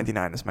Tetris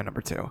 99 as my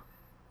number 2.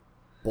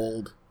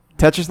 Bold.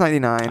 Tetris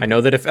 99. I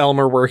know that if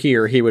Elmer were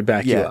here, he would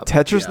back you up.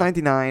 Tetris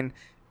 99.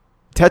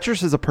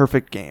 Tetris is a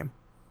perfect game.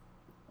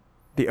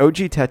 The OG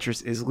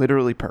Tetris is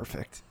literally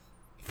perfect.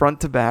 Front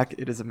to back,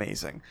 it is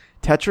amazing.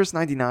 Tetris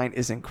 99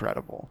 is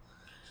incredible.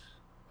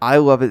 I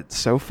love it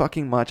so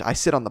fucking much. I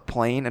sit on the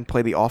plane and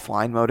play the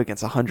offline mode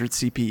against 100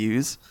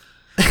 CPUs.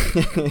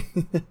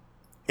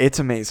 It's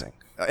amazing.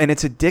 And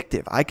it's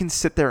addictive. I can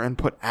sit there and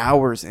put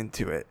hours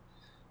into it.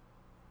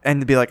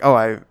 And be like,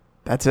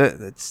 that's it.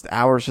 It's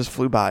hours just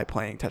flew by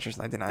playing Tetris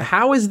 99.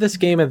 How is this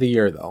game of the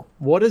year, though?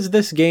 What does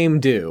this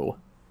game do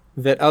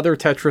that other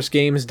Tetris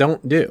games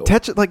don't do?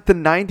 Like the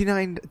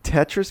 99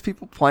 Tetris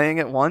people playing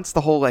at once,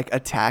 the whole like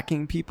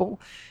attacking people.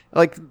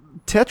 Like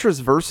Tetris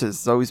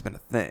Versus has always been a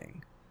thing.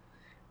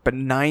 But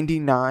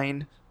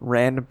 99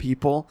 random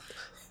people.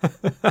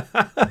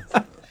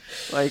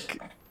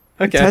 Like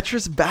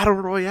Tetris Battle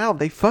Royale,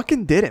 they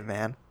fucking did it,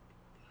 man.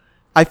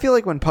 I feel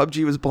like when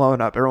PUBG was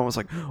blowing up, everyone was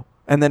like,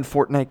 and then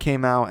Fortnite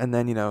came out, and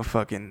then,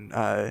 fucking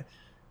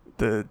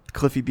the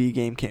Cliffy B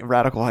game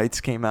Radical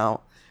Heights came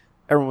out.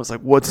 Everyone was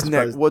like, what's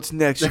next? What's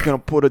next? You're going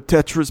to put a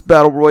Tetris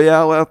Battle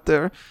Royale out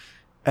there?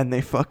 And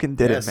they fucking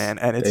did it, man.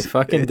 And they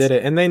did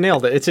it, and they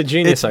nailed it. It's a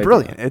genius idea. It's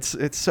brilliant.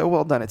 It's so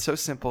well done. It's so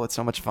simple. It's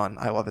so much fun.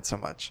 I love it so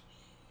much.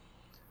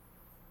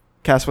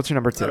 Cass, what's your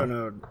number 2? I don't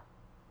know.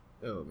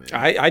 Oh, man.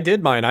 I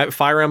did mine.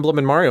 Fire Emblem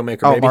and Mario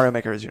Maker, Oh, baby. Mario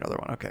Maker is your other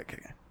one. Okay.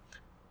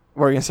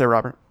 What are you going to say,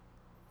 Robert?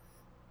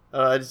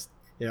 I just,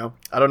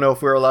 I don't know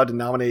if we're allowed to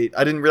nominate.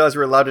 I didn't realize we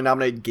were allowed to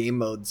nominate game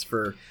modes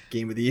for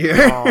Game of the Year.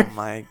 Oh,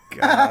 my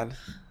God.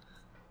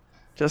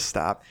 Just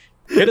stop.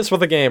 Hit us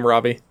with a game,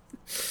 Robbie.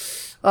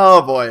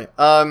 Oh boy.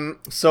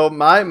 So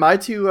my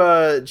two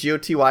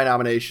GOTY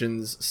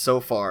nominations so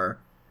far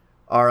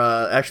are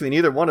actually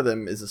neither one of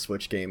them is a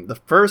Switch game. The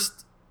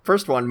first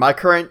one, my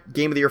current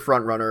Game of the Year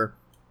frontrunner,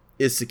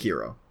 is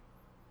Sekiro.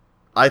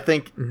 I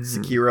think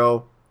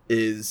Sekiro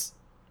is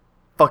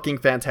fucking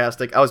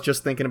fantastic. I was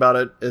just thinking about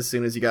it as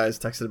soon as you guys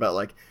texted about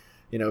like,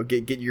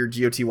 get your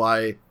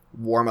GOTY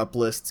warm up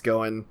lists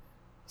going.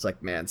 It's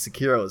like, man,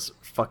 Sekiro is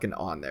fucking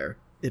on there.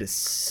 It is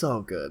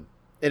so good.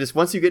 It is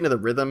once you get into the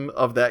rhythm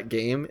of that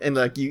game and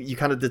like you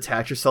kind of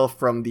detach yourself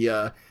from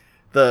the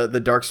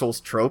Dark Souls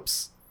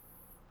tropes.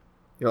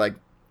 You're like,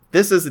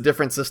 this is a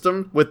different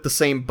system with the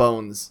same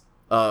bones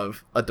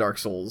of a Dark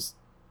Souls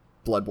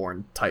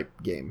Bloodborne type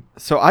game.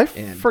 So I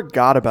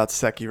forgot about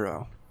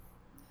Sekiro.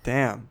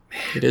 Damn.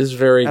 It is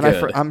very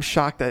good. I'm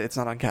shocked that it's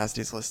not on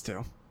Cassidy's list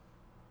too.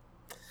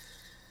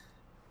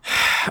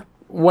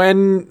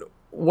 When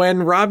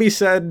Robbie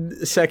said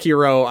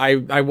Sekiro,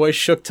 I was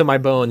shook to my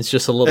bones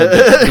just a little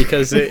bit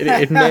because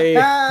it may,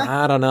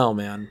 I don't know,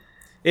 man.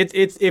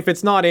 It's if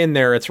it's not in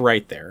there, it's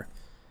right there.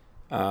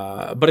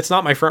 But it's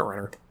not my front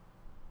runner.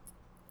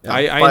 Yeah,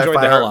 I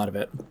enjoyed the hell out of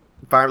it.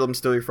 Fire Emblem's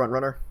still your front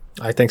runner?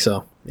 I think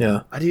so.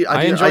 Yeah.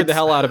 I enjoyed the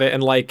hell out of it,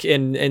 and like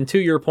and to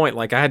your point,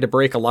 like I had to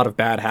break a lot of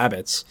bad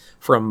habits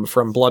from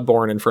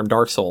Bloodborne and from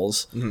Dark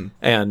Souls. Mm-hmm.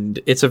 And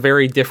it's a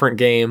very different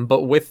game,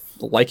 but with,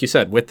 like you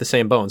said, with the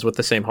same bones, with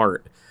the same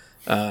heart.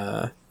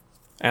 And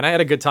I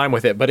had a good time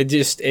with it, but it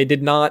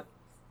did not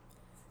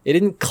it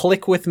didn't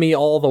click with me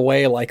all the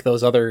way like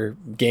those other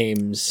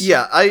games.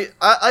 Yeah, I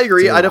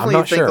agree. Dude, I definitely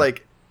I'm not think sure.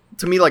 like,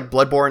 to me, like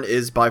Bloodborne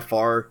is by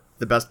far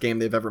the best game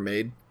they've ever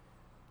made.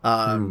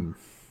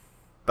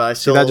 But I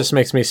See, still, that just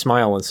makes me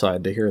smile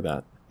inside to hear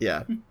that.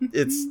 yeah,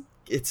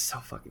 it's so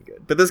fucking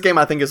good. But this game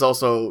I think is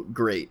also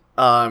great.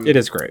 It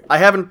is great. I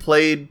haven't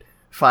played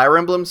Fire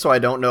Emblem, so I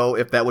don't know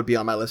if that would be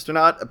on my list or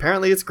not.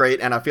 Apparently, it's great,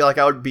 and I feel like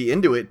I would be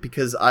into it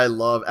because I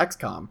love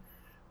XCOM.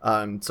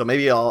 So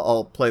maybe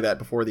I'll play that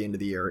before the end of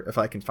the year if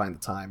I can find the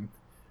time.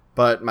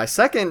 But my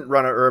second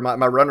runner, or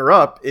my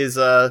runner-up, is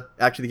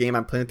actually the game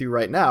I'm playing through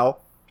right now,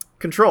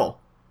 Control.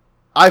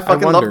 I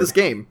fucking love this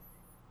game.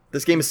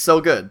 This game is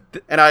so good,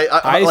 and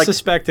I like,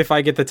 suspect if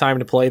I get the time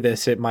to play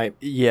this, it might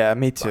Yeah,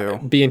 me too.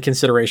 be in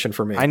consideration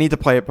for me. I need to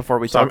play it before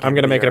we so talk. I'm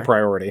going to make it a year.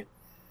 priority.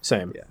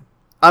 Same. Yeah.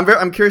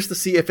 I'm curious to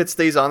see if it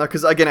stays on there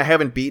because again I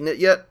haven't beaten it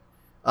yet.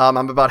 I'm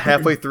about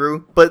halfway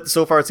through, but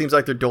so far it seems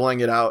like they're doling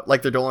it out,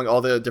 like they're doling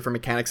all the different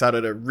mechanics out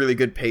at a really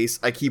good pace.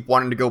 I keep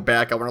wanting to go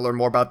back. I want to learn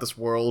more about this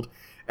world,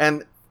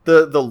 and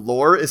the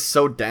lore is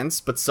so dense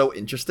but so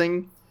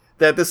interesting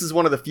that this is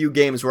one of the few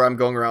games where I'm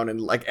going around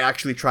and like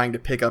actually trying to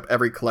pick up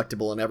every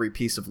collectible and every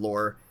piece of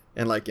lore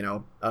and like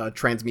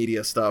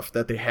transmedia stuff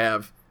that they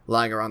have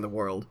lying around the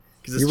world.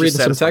 You reading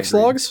some text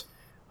logs?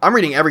 I'm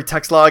reading every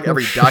text log,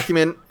 every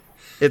document.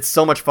 It's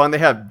so much fun. They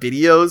have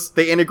videos.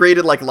 They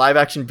integrated like live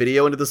action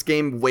video into this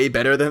game way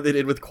better than they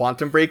did with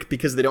Quantum Break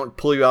because they don't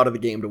pull you out of the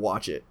game to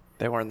watch it.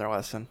 They learned their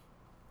lesson.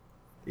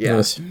 Yeah.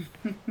 Yes.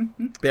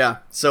 Yeah.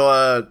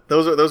 So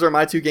those are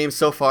my two games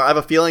so far. I have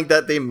a feeling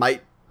that they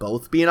might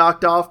both be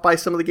knocked off by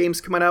some of the games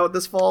coming out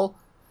this fall,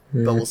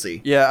 but we'll see.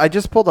 Yeah, I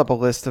just pulled up a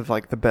list of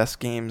like the best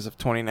games of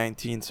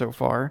 2019 so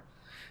far.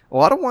 A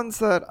lot of ones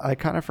that I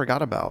kind of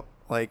forgot about.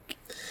 Like,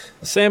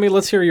 Sammy,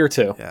 let's hear your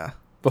two yeah.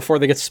 before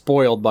they get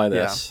spoiled by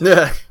this.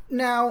 Yeah.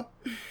 Now,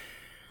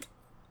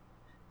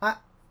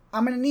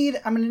 I'm gonna need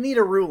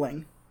a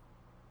ruling.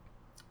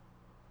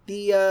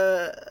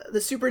 The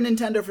Super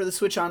Nintendo for the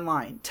Switch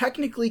Online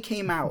technically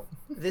came out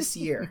this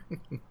year.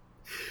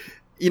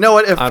 You know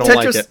what? If I don't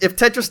like Tetris it. if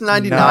Tetris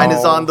 99 No,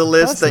 is on the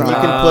list, that's then you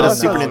not- can put a that's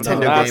Super not-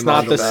 Nintendo that's game not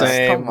on the the list.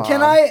 same. Come on.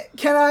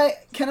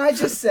 Can I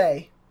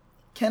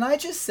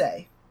just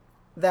say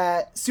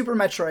that Super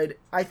Metroid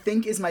I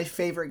think is my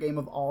favorite game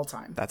of all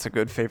time. That's a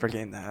good favorite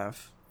game to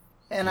have.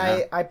 And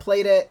Yeah. I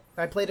played it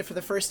for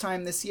the first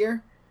time this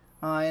year,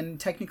 and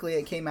technically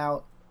it came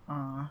out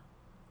on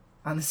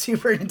the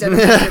Super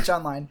Nintendo Switch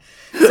Online.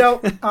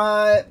 So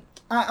okay,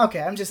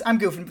 I'm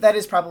goofing, but that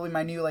is probably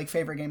my new like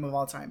favorite game of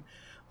all time.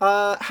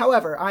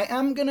 However, I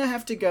am gonna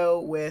have to go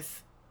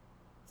with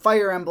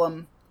Fire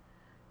Emblem,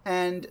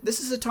 and this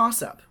is a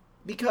toss-up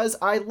because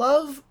I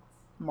love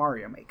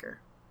Mario Maker,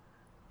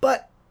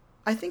 but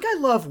I think I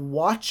love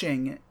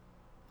watching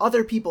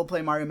other people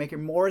play Mario Maker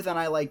more than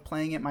I like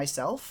playing it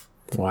myself.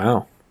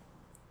 Wow.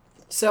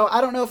 So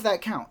I don't know if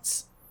that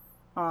counts.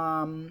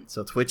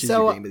 So Twitch is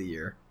So- your game of the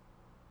year.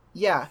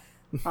 Yeah.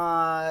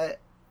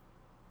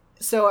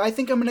 So I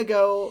think I'm gonna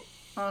go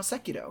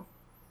Sekiro.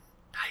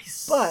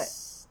 Nice. But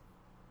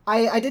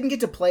I didn't get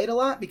to play it a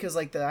lot because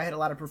like I had a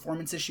lot of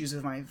performance issues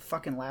with my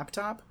fucking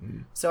laptop.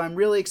 So I'm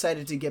really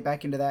excited to get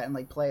back into that and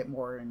like play it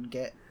more and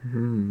get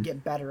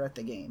better at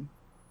the game.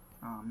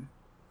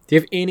 Do you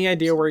have any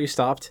idea where you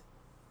stopped?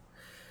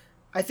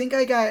 I think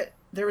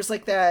there was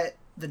like the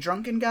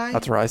drunken guy.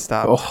 That's where I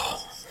stopped.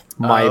 Oh,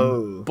 my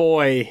Oh.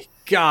 boy.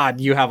 God,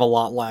 you have a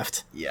lot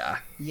left. Yeah.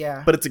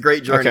 Yeah. But it's a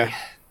great journey. Okay.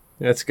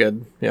 That's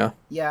good. Yeah.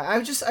 Yeah, I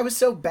was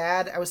so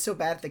bad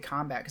at the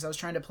combat because I was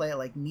trying to play it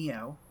like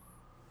Neo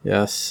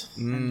Yes.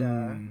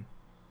 and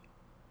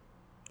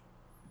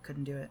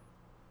couldn't do it.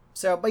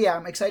 So, but yeah,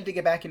 I'm excited to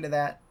get back into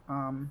that.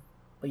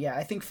 But yeah,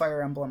 I think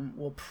Fire Emblem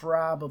will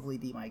probably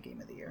be my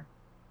game of the year.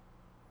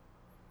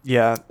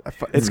 Yeah,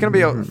 it's gonna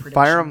be a Prediction.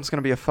 Fire Emblem's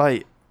gonna be a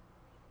fight.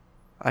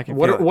 I can.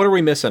 feel it. What are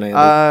we missing,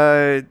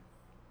 Andy?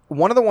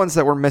 One of the ones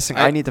that we're missing,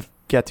 I- I need to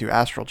get to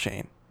Astral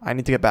Chain. I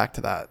need to get back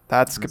to that.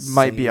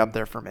 Might be up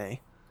there for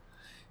me.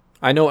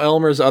 I know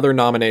Elmer's other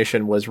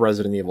nomination was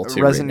Resident Evil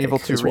 2 Resident Evil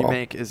 2 as well.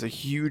 remake is a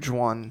huge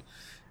one.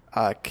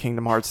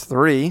 Kingdom Hearts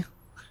 3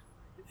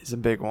 is a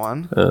big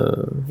one.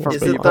 For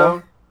Is it people.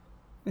 though?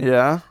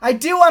 Yeah. I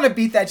do want to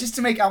beat that just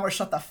to make Elmer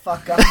shut the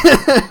fuck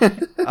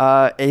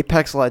up.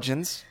 Apex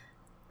Legends.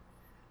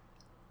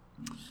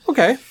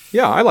 Okay.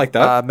 Yeah, I like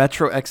that.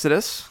 Metro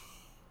Exodus.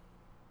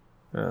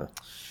 Yeah.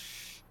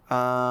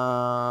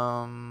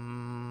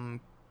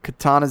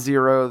 Katana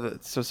Zero.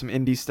 So some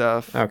indie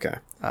stuff. Okay.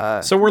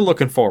 So we're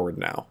looking forward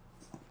now.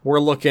 We're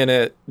looking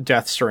at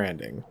Death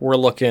Stranding. We're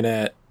looking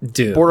at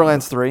Doom.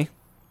 Borderlands 3.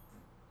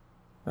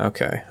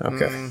 Okay.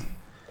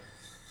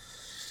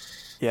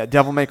 Yeah,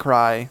 Devil May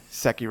Cry,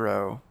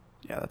 Sekiro.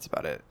 Yeah, that's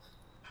about it.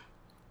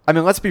 I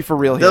mean, let's be for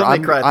real here. Devil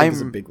May Cry I think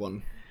is a I'm big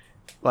one.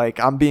 like,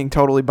 I'm being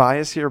totally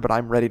biased here, but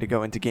I'm ready to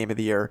go into Game of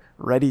the Year,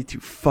 ready to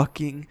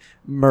fucking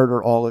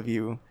murder all of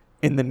you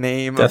in the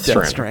name of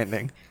Death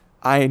Stranding.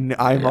 I'm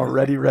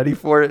already ready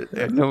for it.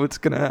 I know it's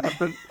gonna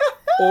happen.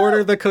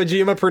 Order the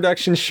Kojima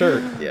production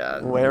shirt. Yeah.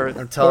 Wear it.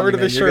 I'm telling Order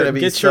you, man, the you're gonna shirt. be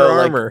Get so, your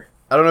like, armor.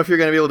 I don't know if you're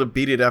gonna be able to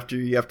beat it after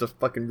you have to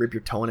fucking rip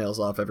your toenails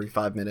off every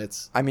 5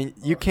 minutes. I mean,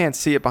 you can't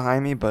see it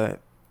behind me,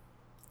 but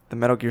the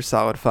Metal Gear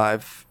Solid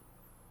 5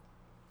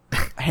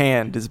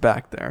 hand is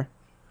back there.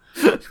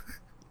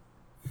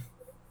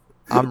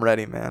 I'm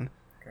ready, man.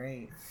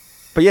 Great.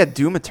 But yeah,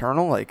 Doom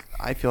Eternal, like,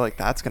 I feel like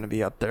that's going to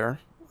be up there.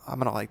 I'm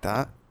going to like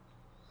that.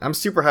 I'm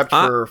super hyped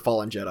for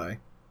Fallen Jedi.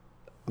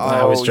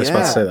 I was just about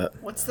to say that.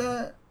 How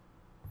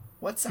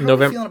are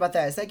you feeling about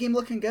that? Is that game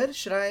looking good?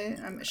 Should I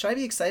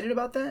be excited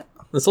about that?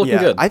 It's looking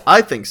good.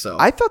 I think so.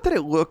 I thought that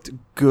it looked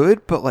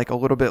good, but like a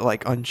little bit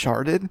like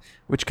Uncharted,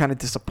 which kind of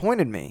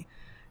disappointed me.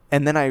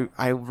 And then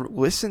I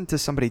listened to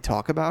somebody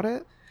talk about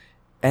it,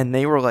 and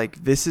they were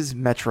like, this is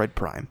Metroid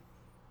Prime.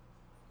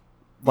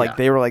 Like,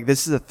 they were like,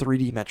 this is a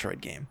 3D Metroid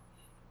game.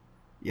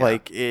 Yeah.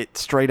 Like, it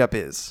straight up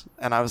is.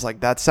 And I was like,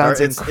 that sounds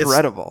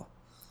incredible.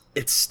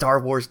 It's Star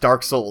Wars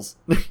Dark Souls.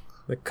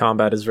 The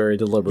combat is very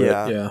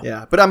deliberate.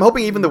 Yeah. But I'm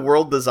hoping even the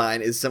world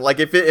design is like,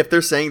 if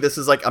they're saying this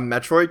is like a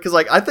Metroid, because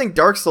like I think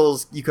Dark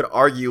Souls, you could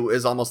argue,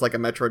 is almost like a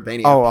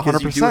Metroidvania. Oh, 100%.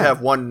 Because you do have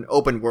one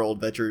open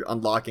world that you're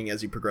unlocking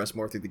as you progress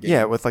more through the game.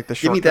 Yeah, with like the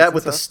give me that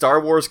with the Star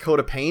Wars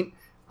coat of paint.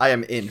 I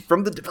am in.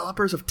 From the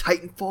developers of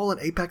Titanfall and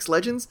Apex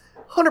Legends,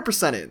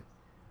 100% in.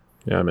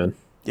 Yeah, man.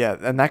 Yeah,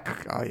 and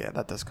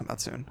that does come out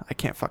soon. I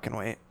can't fucking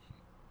wait.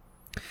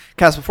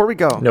 Cass, before we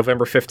go,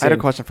 November 15th. I had a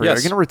question for you. Are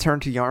you going to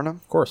return to Yharnam?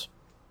 Of course.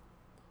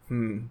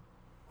 Dude,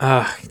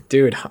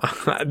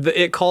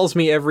 it calls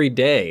me every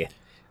day.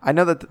 I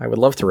know that I would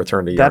love to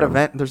return to Yharnam. That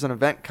event, there's an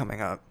event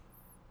coming up.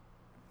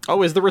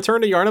 Oh, is the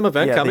Return to Yharnam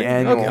event coming? The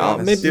annual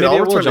okay, maybe I'll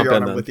we'll return jump to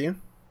in Yharnam then. with you.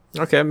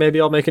 Okay,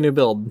 maybe I'll make a new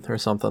build or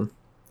something.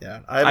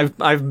 Yeah,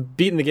 I've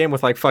beaten the game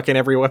with like fucking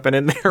every weapon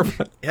in there.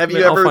 But have you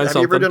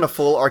ever done a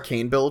full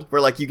arcane build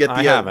where like you get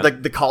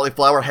the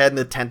cauliflower head and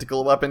the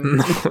tentacle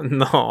weapon?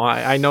 No,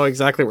 I know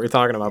exactly what you're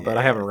talking about, but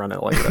I haven't run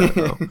it like that.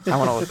 No. I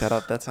want to look that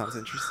up. That sounds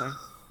interesting.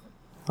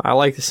 I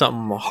like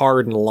something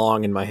hard and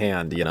long in my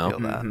hand, you know. I feel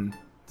that.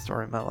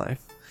 Story of my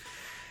life.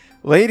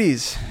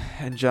 Ladies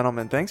and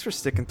gentlemen, thanks for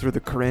sticking through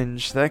the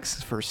cringe.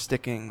 Thanks for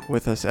sticking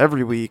with us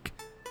every week,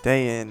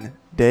 day in,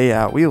 day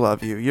out. We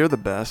love you. You're the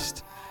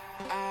best.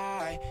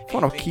 If you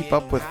want to keep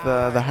up with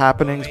the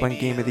happenings when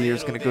Game of the Year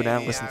is going to go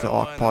down, listen to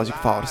Awk Pause. You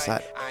can follow us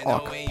at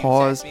Awk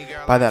Pause.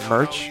 Buy that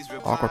merch,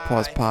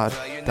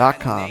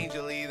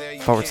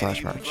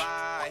 awkwardpausepod.com/merch.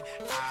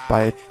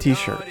 Buy a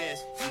t-shirt.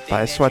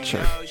 Buy a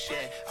sweatshirt.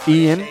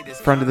 Ian,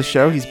 friend of the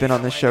show, he's been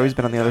on this show, he's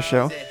been on the other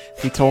show.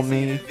 He told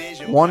me,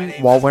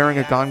 while wearing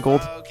a Gone Gold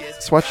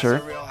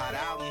sweatshirt,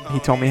 he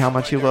told me how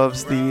much he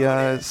loves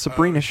the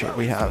Sabrina shirt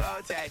we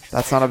have.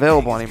 That's not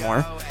available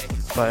anymore,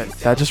 but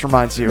that just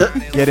reminds you,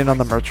 get in on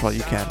the merch while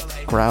you can.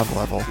 Ground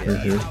level.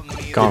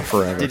 Mm-hmm. Gone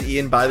forever. Did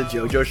Ian buy the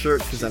JoJo shirt?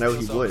 Because I know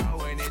he would.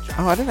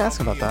 Oh, I didn't ask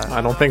him about that.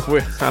 I don't think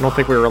we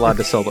were allowed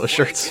to sell those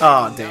shirts.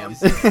 Oh, damn.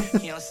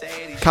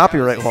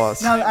 Copyright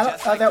laws. No,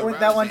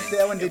 that one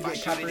did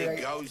get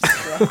copyright.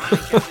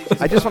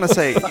 I just want to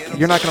say,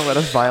 you're not going to let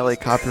us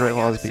violate copyright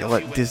laws, but you'll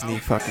let Disney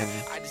fucking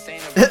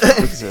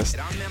exist.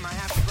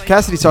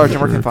 Cassidy Sargent,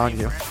 where can I find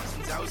you?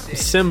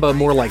 Simba,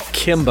 more like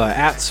Kimba,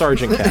 at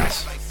Sergeant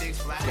Cass.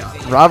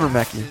 Robert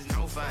Mecki.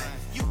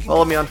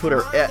 Follow me on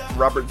Twitter at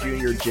Robert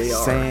Jr. Jr.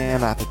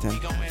 Sam Atherton.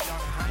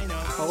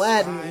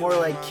 Aladdin, more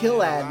like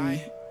Kill-Addin.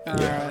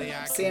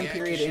 Sam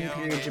period, in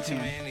period,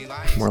 Japan.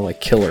 More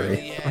like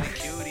Killery.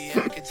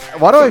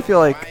 Why do I feel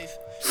like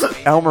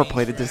Elmer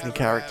played a Disney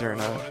character in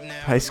a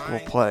high school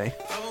play?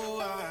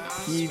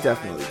 He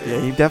definitely did. Yeah,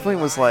 he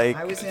definitely was like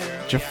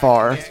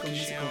Jafar.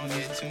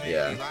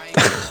 Yeah.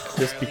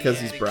 Just because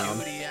he's brown.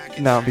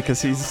 No,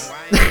 because he's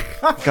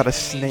got a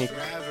snake.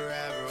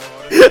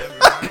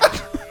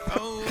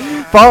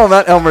 Follow him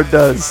at Elmer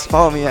Does.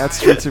 Follow me at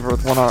Street Super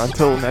with 1 R.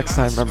 Until next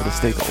time, remember to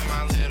stay golden.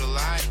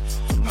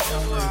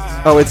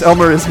 Oh, it's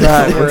Elmer is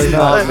mad. Elmer is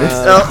not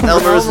mad.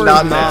 Elmer is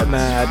not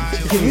mad.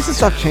 He needs to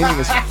stop changing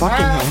his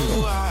fucking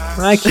handle.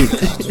 I keep.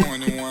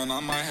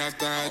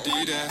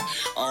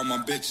 All my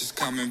bitches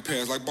come in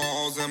pairs like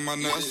balls in my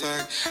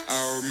nutsack.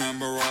 I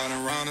remember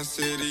riding around the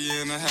city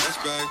in a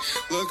hatchback,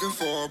 looking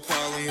for a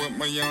problem with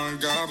my young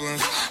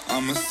goblins.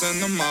 I'ma send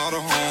them all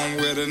to home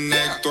with a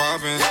neck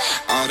throbbing.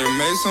 I done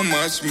made so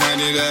much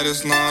money that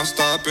it's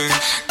non-stopping.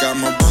 Got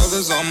my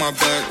brothers on my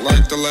back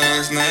like the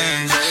last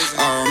name.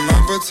 I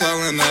remember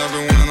telling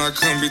everyone I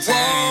couldn't be tamed.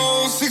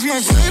 Whoa, 6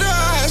 months later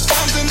I had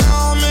something,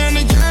 now I'm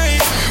in the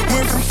game.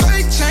 Went from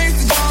fake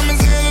chains to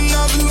diamonds in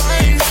another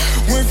lane.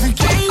 Went from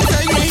king to